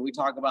 degrees. When we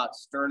talk about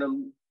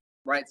sternum,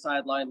 right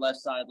sideline, left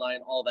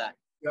sideline, all that.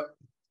 Yep.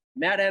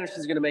 Matt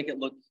Anderson is going to make it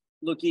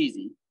look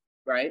easy,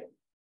 right?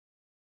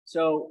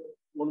 So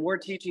when we're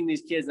teaching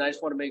these kids, and I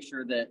just want to make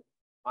sure that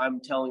I'm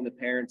telling the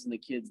parents and the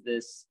kids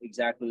this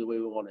exactly the way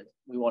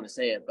we want to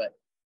say it, but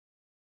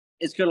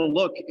it's going to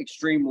look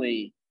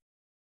extremely.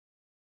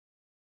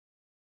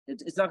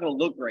 It's not going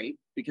to look great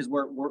because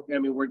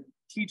we're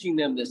teaching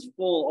them this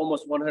full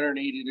almost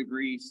 180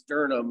 degree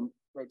sternum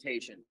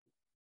rotation.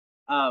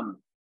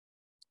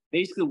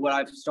 Basically what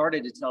I've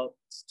started to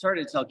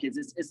tell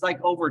kids, it's like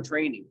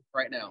overtraining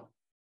right now.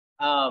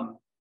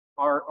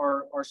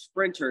 Our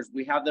sprinters,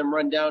 we have them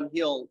run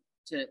downhill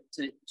to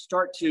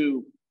start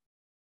to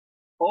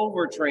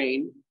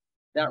overtrain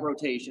that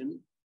rotation.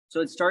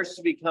 So it starts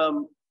to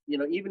become,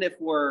 even if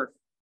we're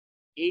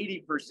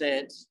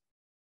 80%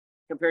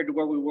 compared to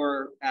where we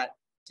were at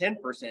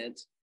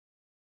 10%,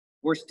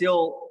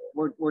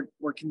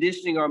 we're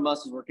conditioning our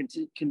muscles. We're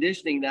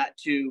conditioning that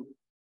to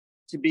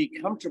be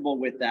comfortable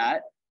with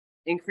that,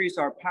 increase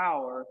our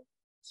power,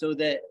 so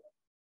that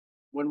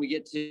when we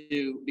get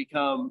to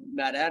become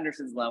Matt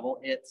Anderson's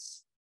level,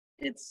 it's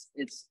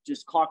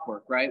just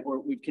clockwork, right?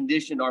 We've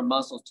conditioned our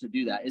muscles to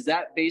do that. Is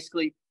that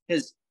basically,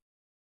 because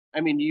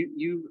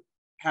you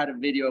had a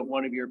video of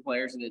one of your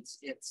players, and it's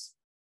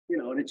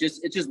and it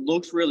just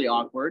looks really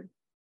awkward.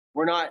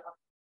 We're not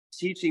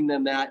teaching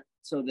them that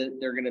so that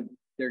they're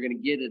gonna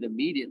get it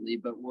immediately,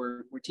 but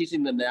we're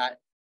teaching them that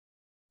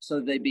so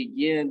they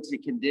begin to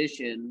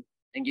condition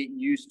and get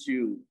used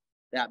to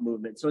that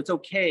movement. So it's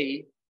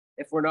okay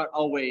if we're not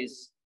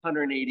always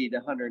 180 to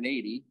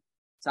 180,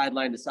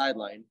 sideline to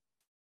sideline.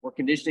 We're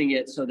conditioning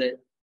it so that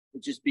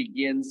it just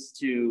begins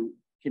to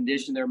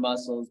condition their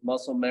muscles,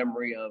 muscle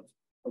memory of,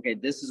 okay,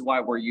 this is why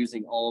we're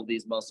using all of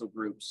these muscle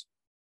groups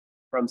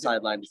from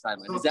sideline to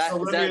sideline. Is that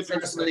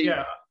essentially?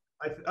 Yeah,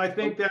 I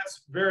think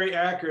that's very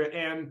accurate.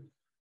 And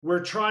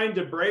we're trying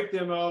to break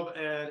them of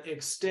an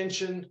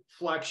extension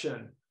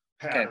flexion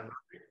pattern.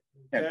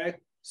 Okay.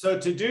 So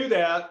to do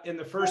that in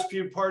the first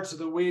few parts of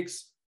the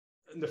weeks,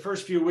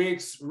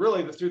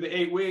 really through the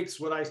 8 weeks,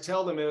 what I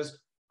tell them is,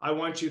 I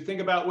want you to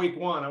think about week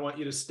 1. I want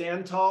you to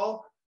stand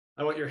tall.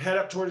 I want your head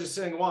up towards the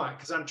ceiling. Why?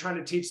 Because I'm trying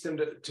to teach them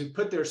to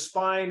put their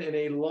spine in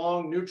a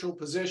long neutral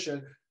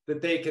position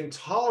that they can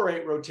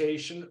tolerate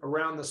rotation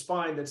around the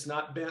spine that's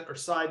not bent or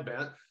side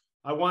bent.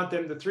 I want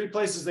them, the 3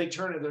 places they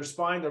turn in their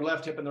spine, their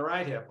left hip and the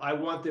right hip. I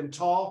want them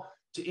tall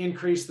to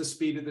increase the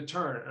speed of the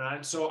turn.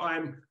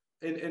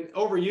 And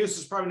overuse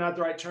is probably not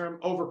the right term.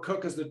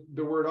 Overcook is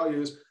the word I'll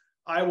use.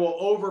 I will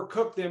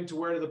overcook them to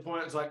where to the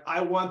point it's like, I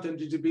want them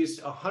to be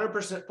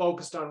 100%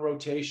 focused on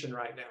rotation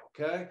right now.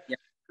 Okay. Yep.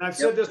 And I've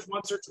said this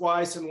once or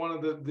twice in one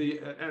of the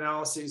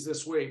analyses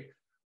this week.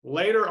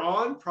 Later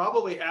on,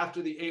 probably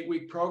after the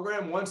 8-week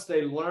program, once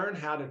they learn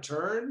how to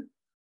turn,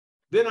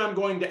 then I'm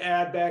going to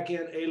add back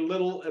in a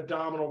little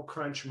abdominal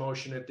crunch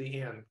motion at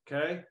the end.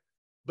 Okay.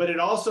 But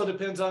it also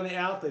depends on the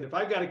athlete. If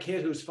I've got a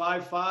kid who's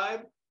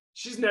 5'5",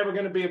 she's never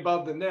going to be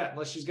above the net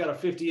unless she's got a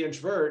 50-inch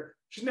vert.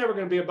 She's never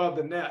going to be above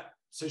the net.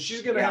 So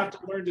she's going to have to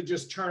learn to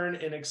just turn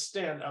and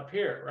extend up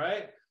here,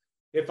 right?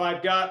 If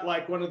I've got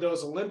like one of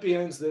those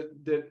Olympians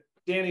that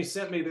Danny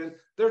sent me, then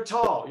they're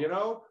tall,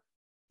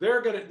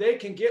 they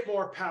can get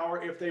more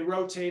power if they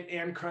rotate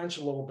and crunch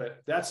a little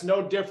bit. That's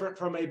no different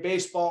from a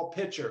baseball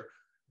pitcher.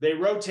 They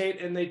rotate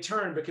and they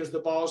turn because the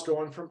ball's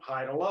going from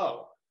high to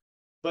low.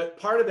 But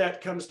part of that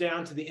comes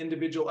down to the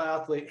individual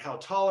athlete. How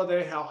tall are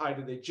they? How high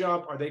do they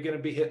jump? Are they going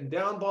to be hitting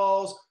down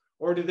balls?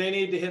 Or do they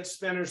need to hit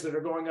spinners that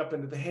are going up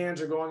into the hands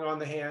or going on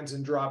the hands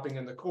and dropping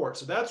in the court?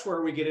 So that's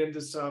where we get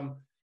into some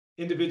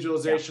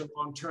individualization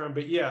long-term.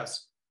 But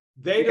yes,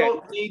 they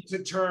don't need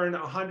to turn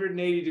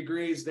 180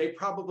 degrees. They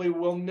probably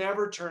will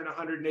never turn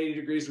 180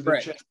 degrees with the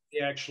chest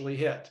they actually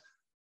hit.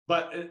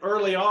 But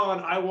early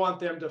on, I want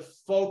them to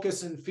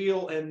focus and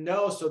feel and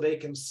know so they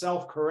can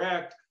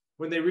self-correct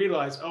when they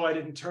realize, oh, I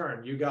didn't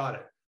turn. You got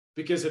it.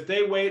 Because if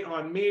they wait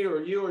on me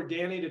or you or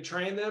Danny to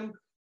train them,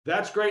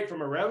 that's great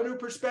from a revenue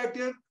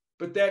perspective.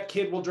 But that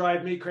kid will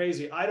drive me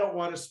crazy. I don't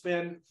want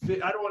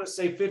to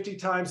say 50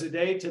 times a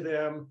day to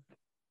them,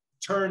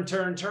 turn.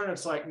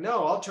 It's like,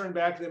 no, I'll turn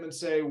back to them and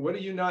say, what are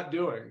you not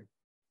doing?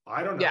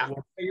 I don't know. Yeah.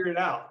 We'll figure it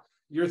out.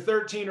 you're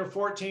 13 or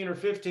 14 or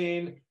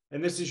 15,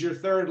 and this is your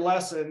third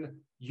lesson,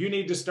 you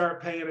need to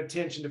start paying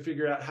attention to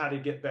figure out how to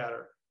get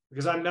better.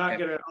 Because I'm not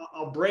going to,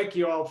 I'll break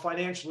you, I'll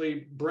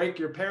financially break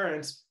your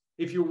parents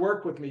if you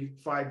work with me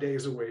 5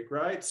 days a week,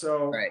 right?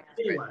 So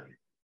anyway.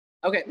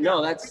 Okay,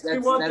 no, that's we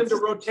want them to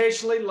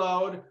rotationally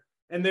load,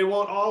 and they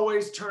won't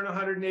always turn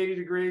 180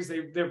 degrees.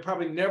 They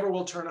probably never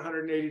will turn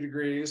 180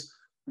 degrees,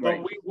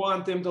 but we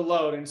want them to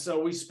load. And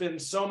so we spend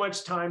so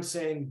much time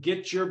saying,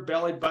 get your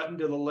belly button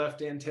to the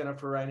left antenna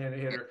for right-handed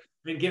hitter,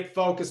 and get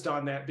focused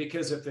on that,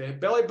 because if the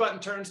belly button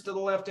turns to the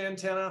left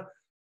antenna,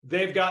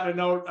 they've got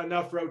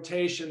enough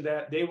rotation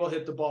that they will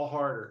hit the ball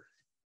harder.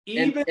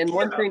 Even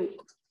one thing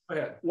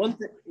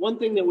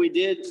that we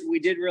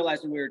did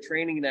realize when we were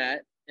training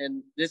that,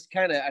 and this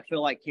kind of I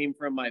feel like came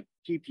from my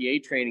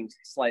PPA training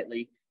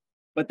slightly,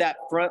 but that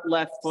front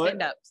left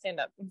foot. Stand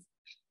up.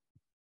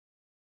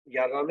 You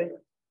got it on me?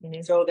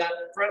 Mm-hmm. So that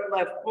front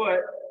left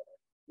foot,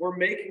 we're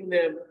making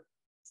them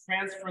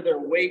transfer their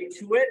weight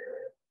to it,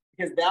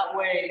 because that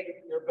way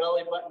their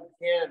belly button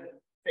can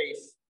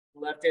face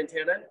left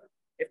antenna.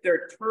 If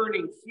they're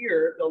turning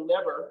here, they'll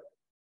never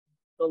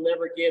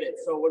get it.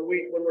 So when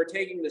we're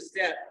taking the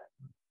step,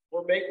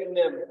 we're making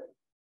them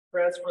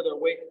transfer their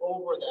weight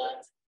over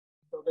that,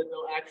 so that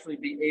they'll actually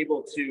be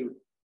able to.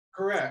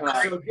 Correct.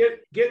 So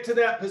get to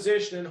that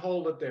position and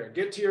hold it there.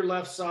 Get to your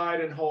left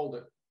side and hold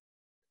it.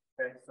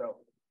 Okay. So.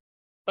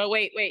 But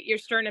wait, your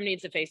sternum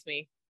needs to face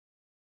me.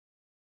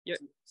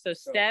 So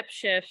step,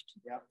 shift.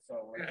 Yeah.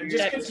 So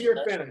just get to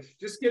your finish.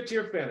 Just get to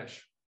your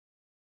finish.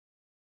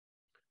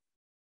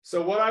 So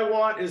what I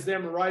want is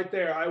them right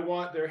there. I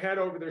want their head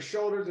over their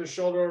shoulders, their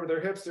shoulder over their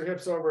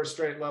hips over a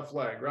straight left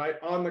leg, right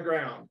on the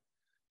ground.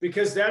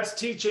 Because that's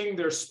teaching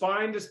their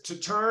spine to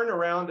turn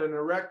around an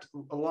erect,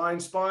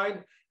 aligned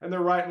spine, and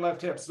their right and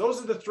left hips.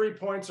 Those are the 3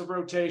 points of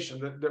rotation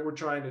that we're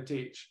trying to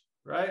teach,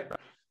 right?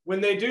 When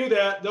they do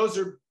that,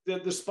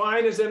 the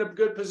spine is in a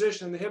good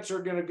position, and the hips are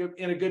going to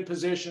be in a good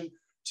position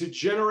to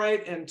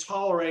generate and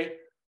tolerate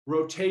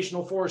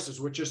rotational forces,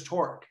 which is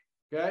torque,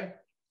 okay?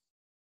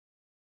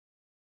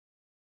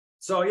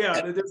 So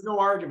yeah, there's no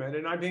argument.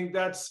 And I think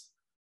that's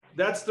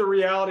the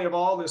reality of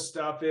all this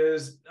stuff,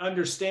 is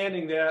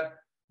understanding that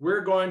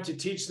we're going to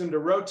teach them to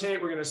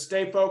rotate. We're going to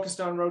stay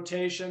focused on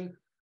rotation,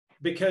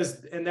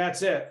 and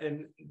that's it.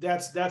 And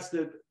that's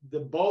the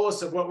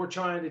bolus of what we're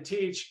trying to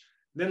teach.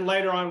 Then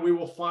later on, we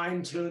will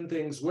fine tune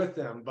things with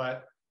them,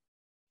 but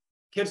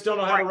kids don't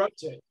know how to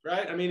rotate,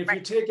 right? I mean, if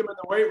you take them in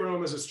the weight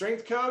room as a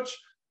strength coach,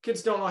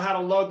 kids don't know how to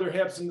load their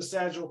hips in the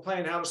sagittal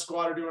plane, how to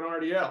squat or do an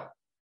RDL.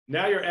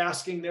 Now you're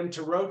asking them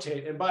to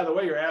rotate. And by the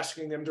way, you're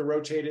asking them to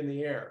rotate in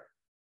the air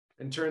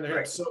and turn their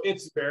hips. So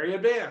it's very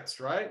advanced,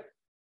 right?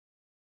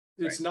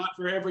 It's not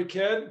for every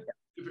kid.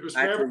 If it was for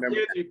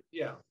every kid,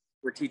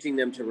 we're teaching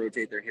them to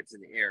rotate their hips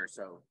in the air.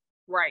 So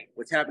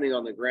what's happening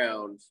on the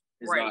ground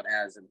is not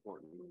as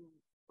important.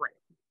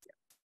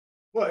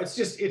 Well,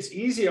 it's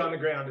easy on the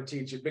ground to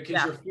teach it,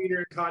 because your feet are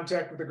in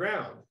contact with the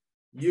ground.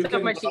 You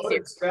can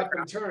load, step,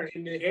 and turn.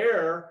 In the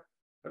air,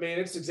 I mean,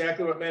 it's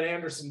exactly what Matt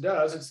Anderson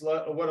does. It's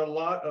what a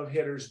lot of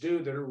hitters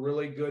do that are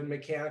really good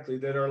mechanically,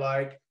 that are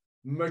like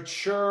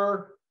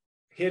mature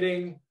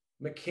hitting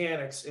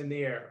mechanics in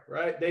the air,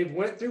 right? They've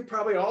went through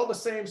probably all the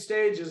same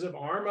stages of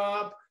arm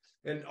up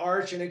and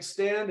arch and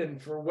extend.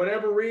 And for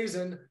whatever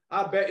reason,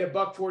 I bet you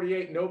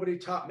 $148, nobody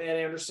taught Matt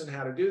Anderson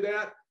how to do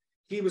that.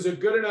 He was a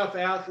good enough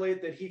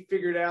athlete that he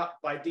figured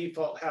out by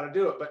default how to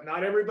do it, but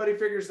not everybody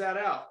figures that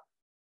out.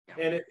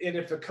 And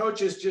if the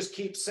coaches just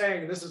keep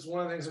saying, this is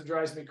one of the things that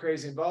drives me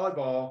crazy in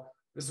volleyball,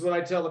 this is what I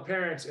tell the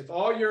parents: if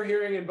all you're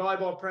hearing in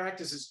volleyball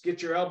practice is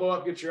get your elbow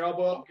up, get your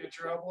elbow up, get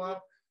your elbow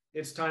up,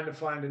 it's time to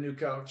find a new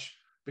coach.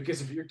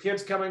 Because if your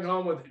kid's coming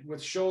home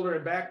with shoulder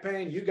and back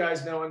pain, you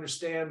guys now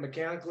understand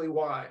mechanically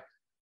why.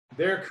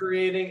 They're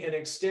creating an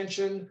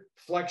extension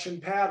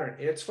flexion pattern.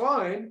 It's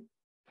fine,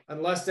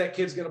 unless that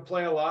kid's going to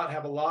play a lot,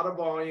 have a lot of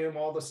volume,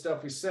 all the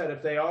stuff we said.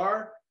 If they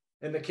are,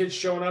 and the kid's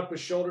showing up with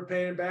shoulder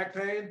pain and back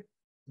pain,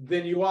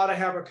 then you ought to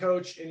have a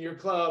coach in your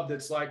club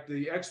that's like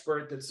the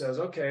expert that says,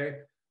 okay,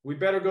 we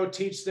better go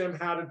teach them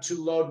how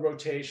to load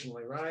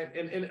rotationally, right?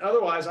 And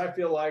otherwise, I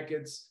feel like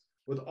it's,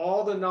 with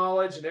all the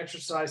knowledge and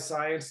exercise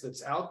science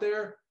that's out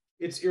there,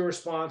 it's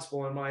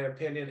irresponsible, in my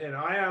opinion. And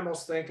I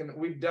almost think, and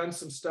we've done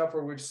some stuff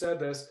where we've said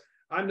this,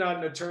 I'm not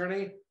an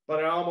attorney,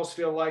 but I almost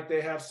feel like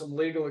they have some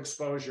legal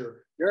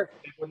exposure. Sure.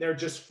 When they're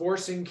just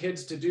forcing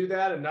kids to do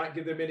that and not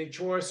give them any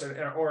choice,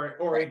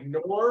 or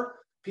ignore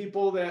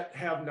people that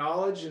have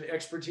knowledge and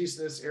expertise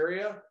in this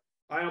area,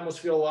 I almost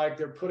feel like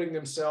they're putting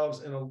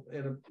themselves in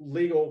a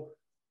legal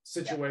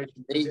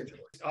situation.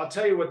 I'll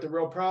tell you what the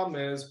real problem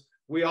is.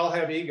 We all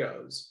have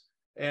egos.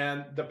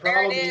 And the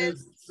problem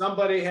is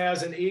somebody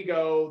has an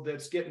ego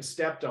that's getting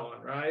stepped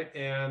on, right?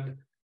 And,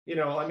 you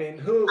know, I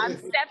mean, I'm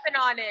stepping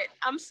on it.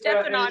 I'm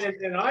stepping on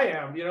it. And I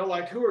am, you know,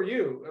 like, who are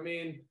you? I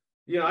mean,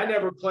 you know, I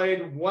never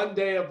played one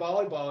day of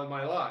volleyball in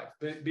my life,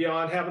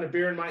 beyond having a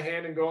beer in my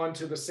hand and going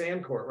to the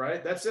sand court,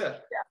 right? That's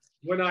it. Yeah.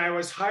 When I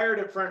was hired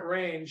at Front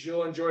Range,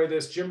 you'll enjoy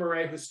this, Jim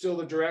Murray, who's still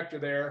the director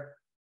there,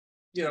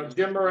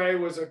 Jim Murray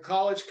was a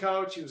college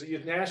coach. He was a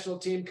youth national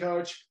team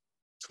coach.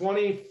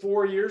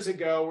 24 years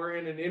ago, we're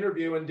in an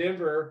interview in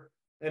Denver,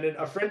 and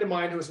a friend of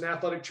mine who was an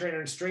athletic trainer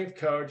and strength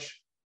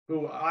coach,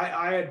 who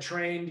I had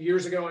trained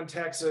years ago in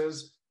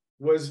Texas,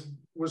 was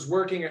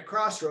working at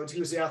Crossroads. He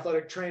was the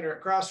athletic trainer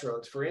at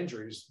Crossroads for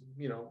injuries,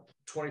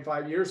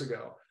 25 years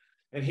ago.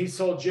 And he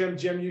told Jim,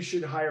 you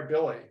should hire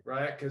Billy,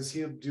 right? Because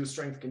he'll do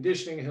strength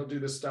conditioning and he'll do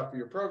this stuff for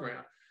your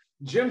program.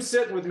 Jim's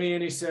sitting with me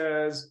and he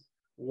says,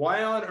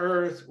 why on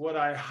earth would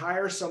I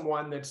hire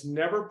someone that's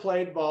never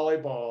played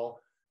volleyball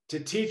to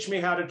teach me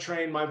how to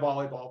train my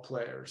volleyball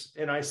players?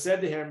 And I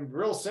said to him,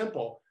 real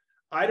simple,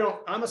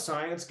 I'm a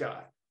science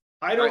guy.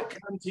 I don't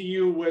come to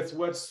you with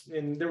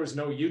there was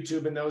no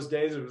YouTube in those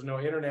days. There was no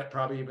internet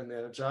probably even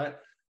then. Right?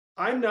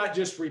 I'm not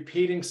just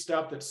repeating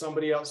stuff that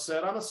somebody else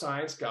said. I'm a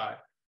science guy.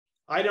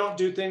 I don't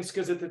do things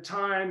because at the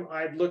time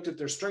I'd looked at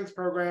their strength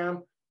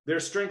program. Their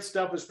strength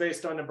stuff was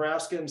based on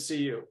Nebraska and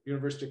CU,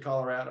 University of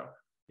Colorado,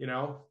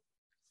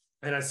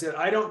 And I said,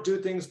 I don't do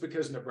things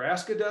because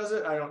Nebraska does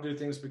it. I don't do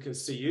things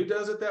because CU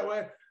does it that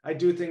way. I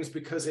do things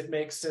because it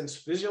makes sense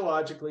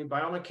physiologically,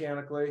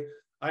 biomechanically.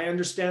 I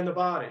understand the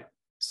body.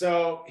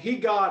 So he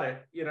got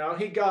it,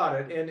 he got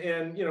it.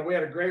 And we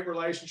had a great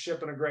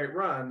relationship and a great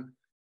run.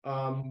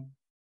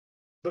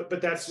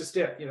 But that's just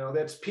it,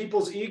 that's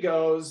people's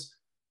egos,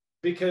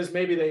 because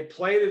maybe they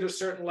played at a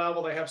certain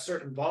level. They have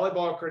certain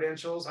volleyball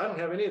credentials. I don't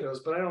have any of those,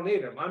 but I don't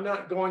need them. I'm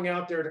not going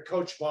out there to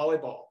coach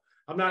volleyball.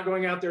 I'm not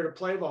going out there to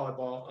play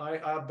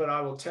volleyball. But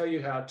I will tell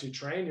you how to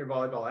train your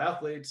volleyball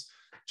athletes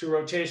to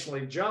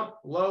rotationally jump,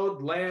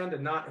 load, land,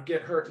 and not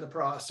get hurt in the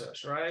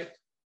process, right?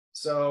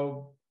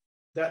 So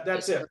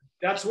that's it.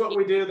 That's what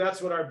we do.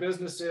 That's what our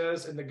business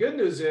is. And the good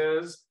news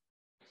is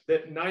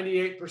that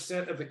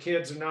 98% of the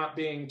kids are not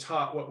being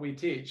taught what we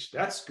teach.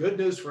 That's good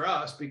news for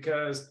us,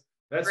 because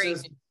that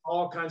says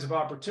all kinds of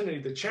opportunity.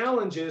 The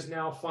challenge is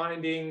now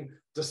finding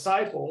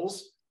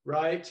disciples,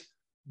 right,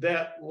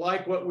 that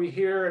like what we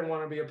hear and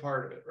want to be a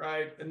part of it,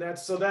 right? And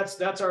that's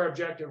our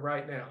objective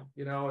right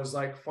now, is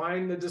like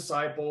find the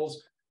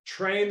disciples,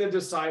 train the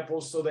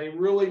disciples so they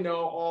really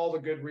know all the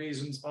good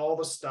reasons, all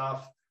the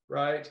stuff,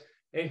 right?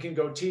 And can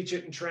go teach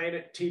it and train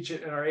it, teach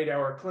it in our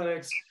 8-hour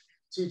clinics,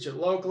 teach it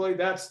locally.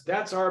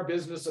 That's our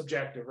business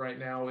objective right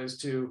now, is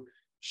to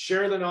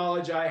share the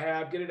knowledge I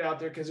have, get it out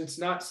there, because it's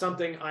not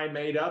something I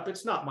made up.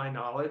 It's not my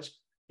knowledge.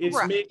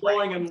 It's me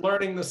going and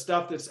learning the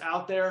stuff that's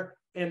out there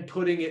and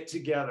putting it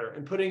together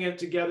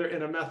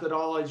in a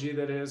methodology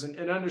that is,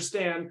 and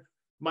understand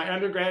my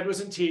undergrad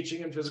was in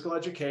teaching and physical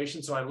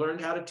education. So I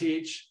learned how to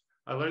teach.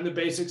 I learned the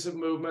basics of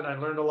movement. I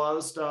learned a lot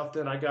of stuff.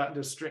 Then I got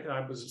into strength.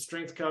 I was a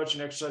strength coach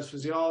and exercise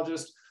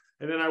physiologist.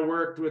 And then I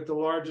worked with the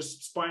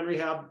largest spine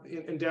rehab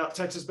in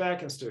Texas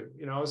Back Institute.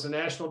 I was the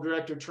national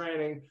director of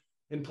training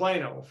in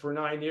Plano for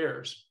 9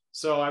 years.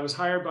 So I was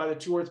hired by the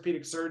 2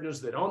 orthopedic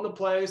surgeons that own the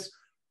place.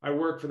 I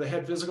worked for the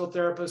head physical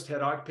therapist,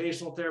 head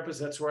occupational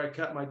therapist. That's where I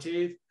cut my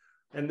teeth.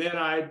 And then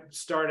I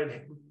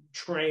started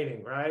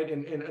training, right?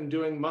 And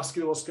doing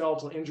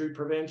musculoskeletal injury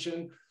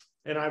prevention.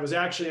 And I was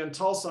actually in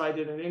Tulsa. I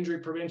did an injury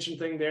prevention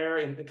thing there,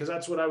 and because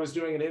that's what I was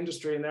doing in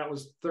industry. And that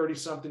was 30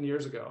 something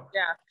years ago.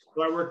 Yeah.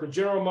 So I worked with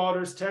General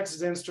Motors,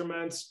 Texas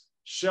Instruments,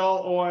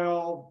 Shell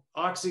Oil,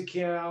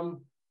 OxyChem,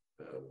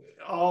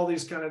 all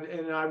these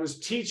and I was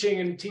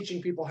teaching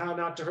people how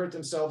not to hurt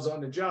themselves on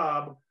the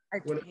job.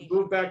 When I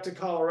moved back to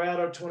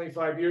Colorado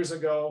 25 years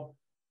ago,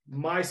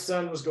 my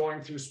son was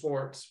going through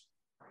sports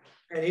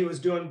and he was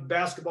doing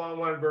basketball and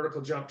wanted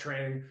vertical jump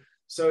training.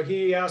 So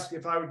he asked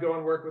if I would go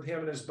and work with him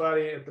and his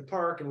buddy at the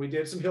park. And we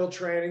did some hill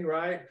training,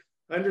 right?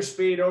 Under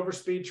speed, over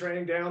speed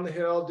training down the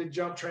hill, did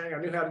jump training.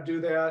 I knew how to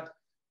do that.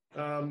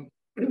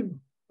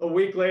 A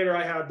week later,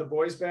 I had the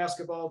boys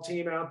basketball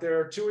team out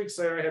there. 2 weeks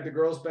later, I had the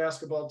girls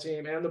basketball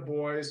team and the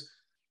boys.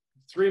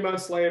 3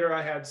 months later,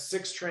 I had 3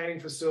 training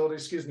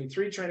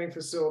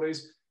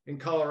facilities in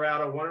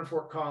Colorado, 1 in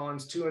Fort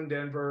Collins, 2 in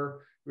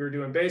Denver. We were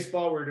doing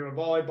baseball, we were doing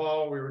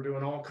volleyball, we were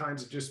doing all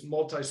kinds of just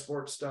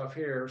multi-sport stuff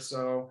here.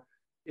 So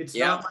it's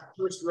not my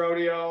first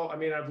rodeo. I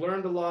mean, I've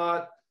learned a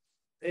lot,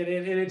 and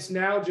it's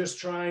now just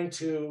trying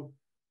to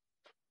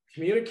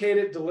communicate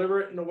it,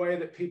 deliver it in a way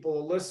that people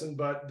will listen.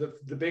 But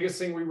the biggest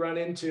thing we run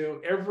into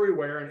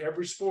everywhere in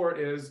every sport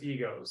is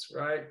egos,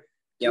 right?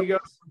 Yep.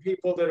 Egos from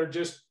people that are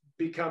just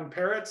become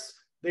parrots.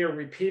 They are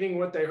repeating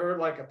what they heard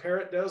like a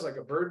parrot does, like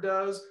a bird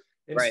does,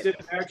 instead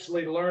of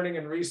actually learning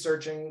and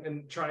researching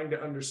and trying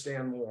to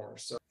understand more.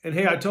 So, and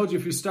hey, I told you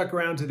if you stuck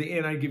around to the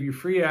end, I'd give you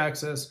free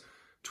access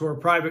to our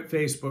private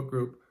Facebook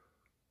group.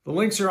 The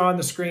links are on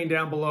the screen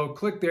down below.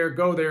 Click there,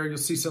 go there. You'll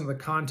see some of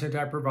the content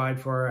I provide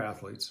for our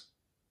athletes.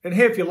 And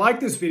hey, if you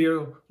like this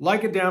video,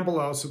 like it down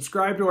below,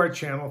 subscribe to our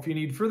channel. If you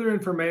need further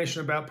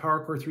information about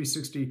PowerCore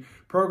 360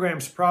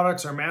 programs,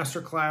 products, our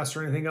masterclass,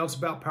 or anything else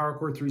about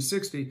PowerCore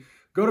 360,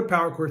 go to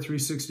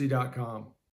PowerCore360.com.